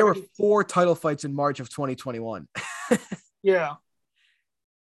there were 4 title fights in March of 2021. Yeah.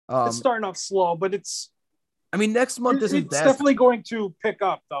 It's starting off slow, but next month it's definitely going to pick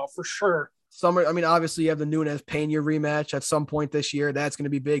up though, for sure. Summer, obviously you have the Nunes Pena rematch at some point this year. That's going to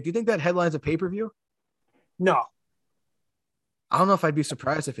be big. Do you think that headlines a pay-per-view? No. I don't know if I'd be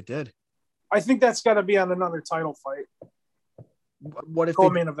surprised if it did. I think that's got to be on another title fight. What if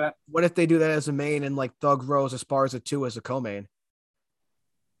co-main event? What if they do that as a main and like Thug Rose Esparza 2 as a co-main?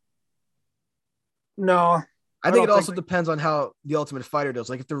 No. I think it also depends on how the Ultimate Fighter does.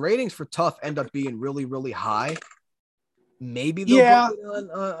 Like if the ratings for Tough end up being really, really high, maybe they'll put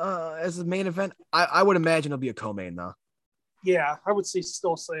it on as a main event. I would imagine it'll be a co-main though. Yeah, I would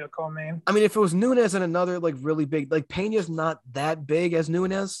still say a co-main. If it was Nunes and another like really big, like Pena's not that big as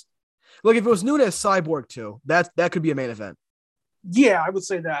Nunes. Look, if it was Nunes Cyborg 2, that could be a main event. Yeah, I would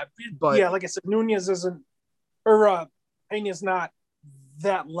say that. But yeah, like I said, Nunes isn't, or Pena's not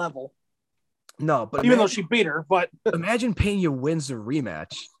that level. No, but even though she beat her, but imagine Pena wins the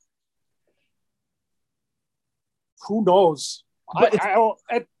rematch. Who knows? I don't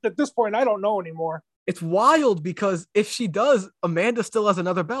at this point. I don't know anymore. It's wild because if she does, Amanda still has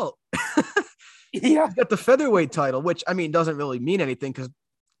another belt. Yeah, she's got the featherweight title, which doesn't really mean anything because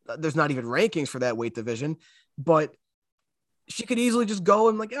there's not even rankings for that weight division. But she could easily just go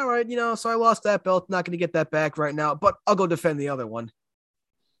and like, all right, so I lost that belt, not going to get that back right now, but I'll go defend the other one.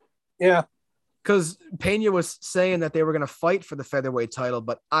 Yeah. Because Pena was saying that they were going to fight for the featherweight title,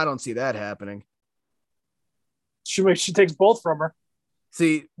 but I don't see that happening. She takes both from her.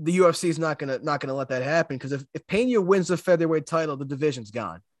 See, the UFC is not gonna let that happen because if Pena wins the featherweight title, the division's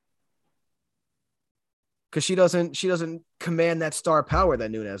gone. Because she doesn't command that star power that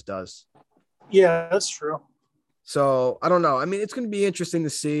Nunes does. Yeah, that's true. So I don't know. It's going to be interesting to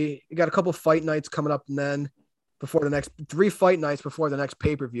see. You got a couple fight nights coming up, and then before the next 3 fight nights before the next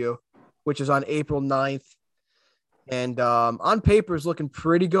pay-per-view, which is on April 9th. And on paper is looking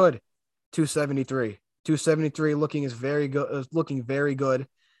pretty good. 273 looking very good.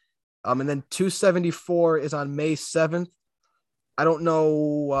 And then 274 is on May 7th. I don't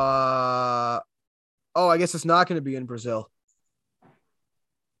know. I guess it's not going to be in Brazil.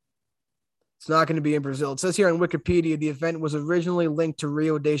 It's not going to be in Brazil. It says here on Wikipedia, the event was originally linked to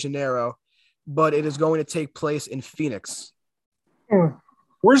Rio de Janeiro, but it is going to take place in Phoenix. Aren't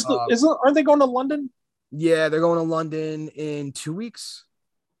they going to London? Yeah, they're going to London in 2 weeks,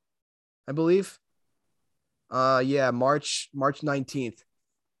 I believe. March 19th.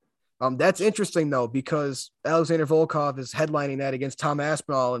 That's interesting though, because Alexander Volkov is headlining that against Tom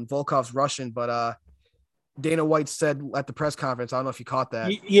Aspinall, and Volkov's Russian, but Dana White said at the press conference, I don't know if you caught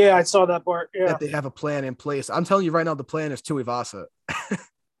that. Yeah, I saw that part. Yeah. That they have a plan in place. I'm telling you right now, the plan is Tuivasa.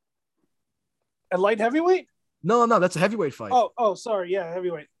 At light heavyweight? No, that's a heavyweight fight. Oh, sorry. Yeah,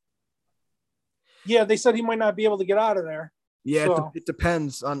 heavyweight. Yeah, they said he might not be able to get out of there. Yeah, so. It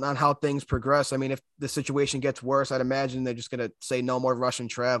depends on how things progress. If the situation gets worse, I'd imagine they're just going to say no more Russian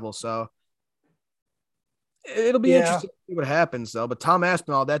travel. So it'll be interesting to see what happens, though. But Tom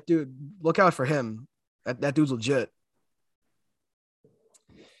Aspinall, that dude, look out for him. That dude's legit.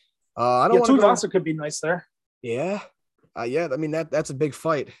 I don't want Tuivasa could be nice there. Yeah. That's a big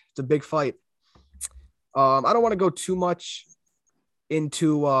fight. It's a big fight. I don't want to go too much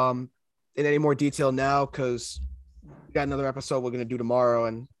into in any more detail now because we got another episode we're going to do tomorrow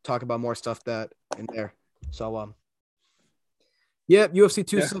and talk about more stuff that in there. So, UFC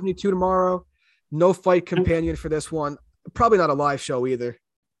 272 tomorrow. No fight companion for this one. Probably not a live show either.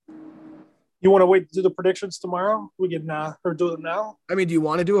 You want to wait to do the predictions tomorrow? We can or do them now. Do you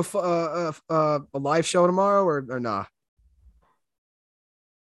want to do a live show tomorrow or nah?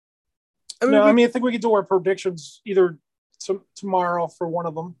 I think we could do our predictions either tomorrow for one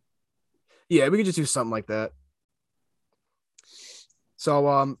of them. Yeah, we could just do something like that.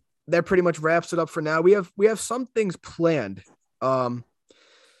 So that pretty much wraps it up for now. We have some things planned. Corey,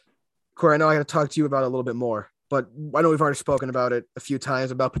 I know I got to talk to you about it a little bit more, but I know we've already spoken about it a few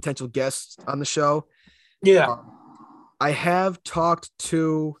times about potential guests on the show. Yeah. I have talked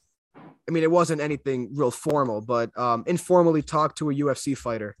to, it wasn't anything real formal, but informally talked to a UFC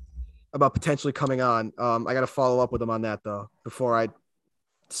fighter about potentially coming on. I got to follow up with him on that though before I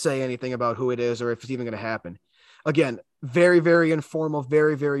say anything about who it is or if it's even going to happen. Again, very, very informal,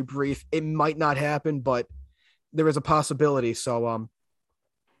 very, very brief. It might not happen, but there is a possibility. So,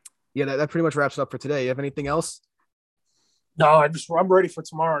 yeah, that pretty much wraps it up for today. You have anything else? No, I'm ready for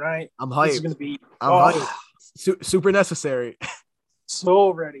tomorrow night. I'm hyped. This is gonna be hyped. Super necessary.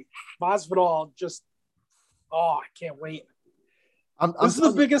 So ready. Masvidal just I can't wait. This is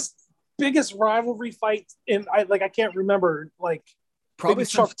the biggest rivalry fight in I can't remember probably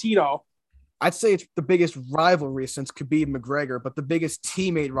Chuck Tito. I'd say it's the biggest rivalry since Khabib McGregor, but the biggest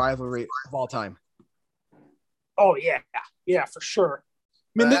teammate rivalry of all time. Oh yeah, for sure.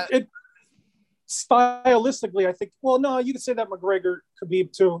 I mean, it stylistically, I think. Well, no, you could say that McGregor,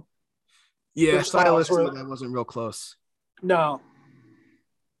 Khabib too. Yeah, stylistically, that wasn't real close. No.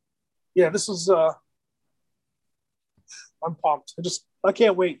 Yeah, this was. I'm pumped. I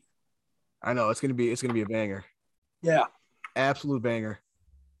can't wait. I know it's gonna be a banger. Yeah, absolute banger.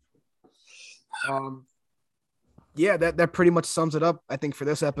 Yeah, that pretty much sums it up. I think for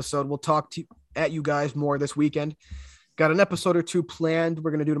this episode, we'll talk at you guys more this weekend. Got an episode or two planned.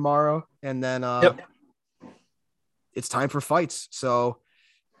 We're gonna do tomorrow, and then it's time for fights. So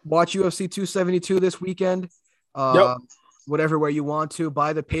watch UFC 272 this weekend. Whatever way you want to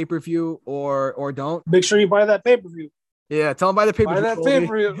buy the pay-per-view or don't. Make sure you buy that pay-per-view. Yeah, tell them buy the pay-per-view. Buy that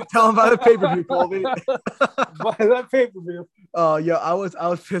pay-per-view. Tell them buy the pay-per-view, Colby. Buy that pay-per-view. Oh, yeah, I was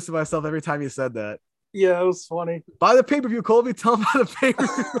pissed at myself every time you said that. Yeah, it was funny. Buy the pay-per-view, Colby. Tell them buy the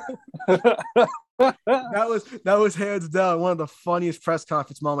pay-per-view. that was hands down one of the funniest press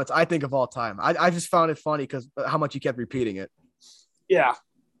conference moments I think of all time. I just found it funny because how much you kept repeating it. Yeah.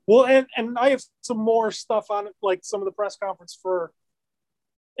 Well, and I have some more stuff on it, like some of the press conference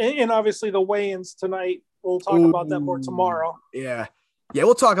and obviously the weigh-ins tonight. We'll talk about that more tomorrow. Yeah,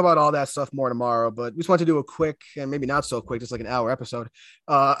 we'll talk about all that stuff more tomorrow. But we just want to do a quick and maybe not so quick, just like an hour episode.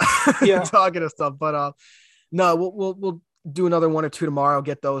 Talking of stuff. But no, we'll do another one or two tomorrow.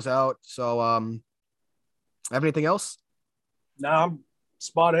 Get those out. So, have anything else? No, I'm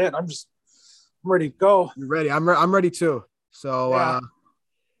spot in. I'm ready to go. You're ready. I'm ready too. So,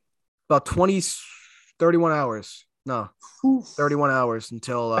 about 31 hours. No, 31 hours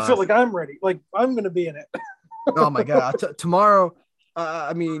until I feel like I'm ready. Like I'm going to be in it. Oh my God. Tomorrow,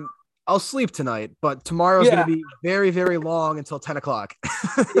 I mean, I'll sleep tonight, but tomorrow's going to be very, very long until 10 o'clock.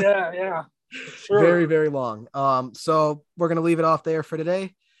 Yeah. Sure. Very, very long. So we're going to leave it off there for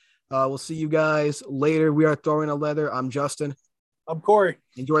today. We'll see you guys later. We are Throwing a Leather. I'm Justin. I'm Corey.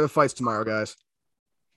 Enjoy the fights tomorrow, guys.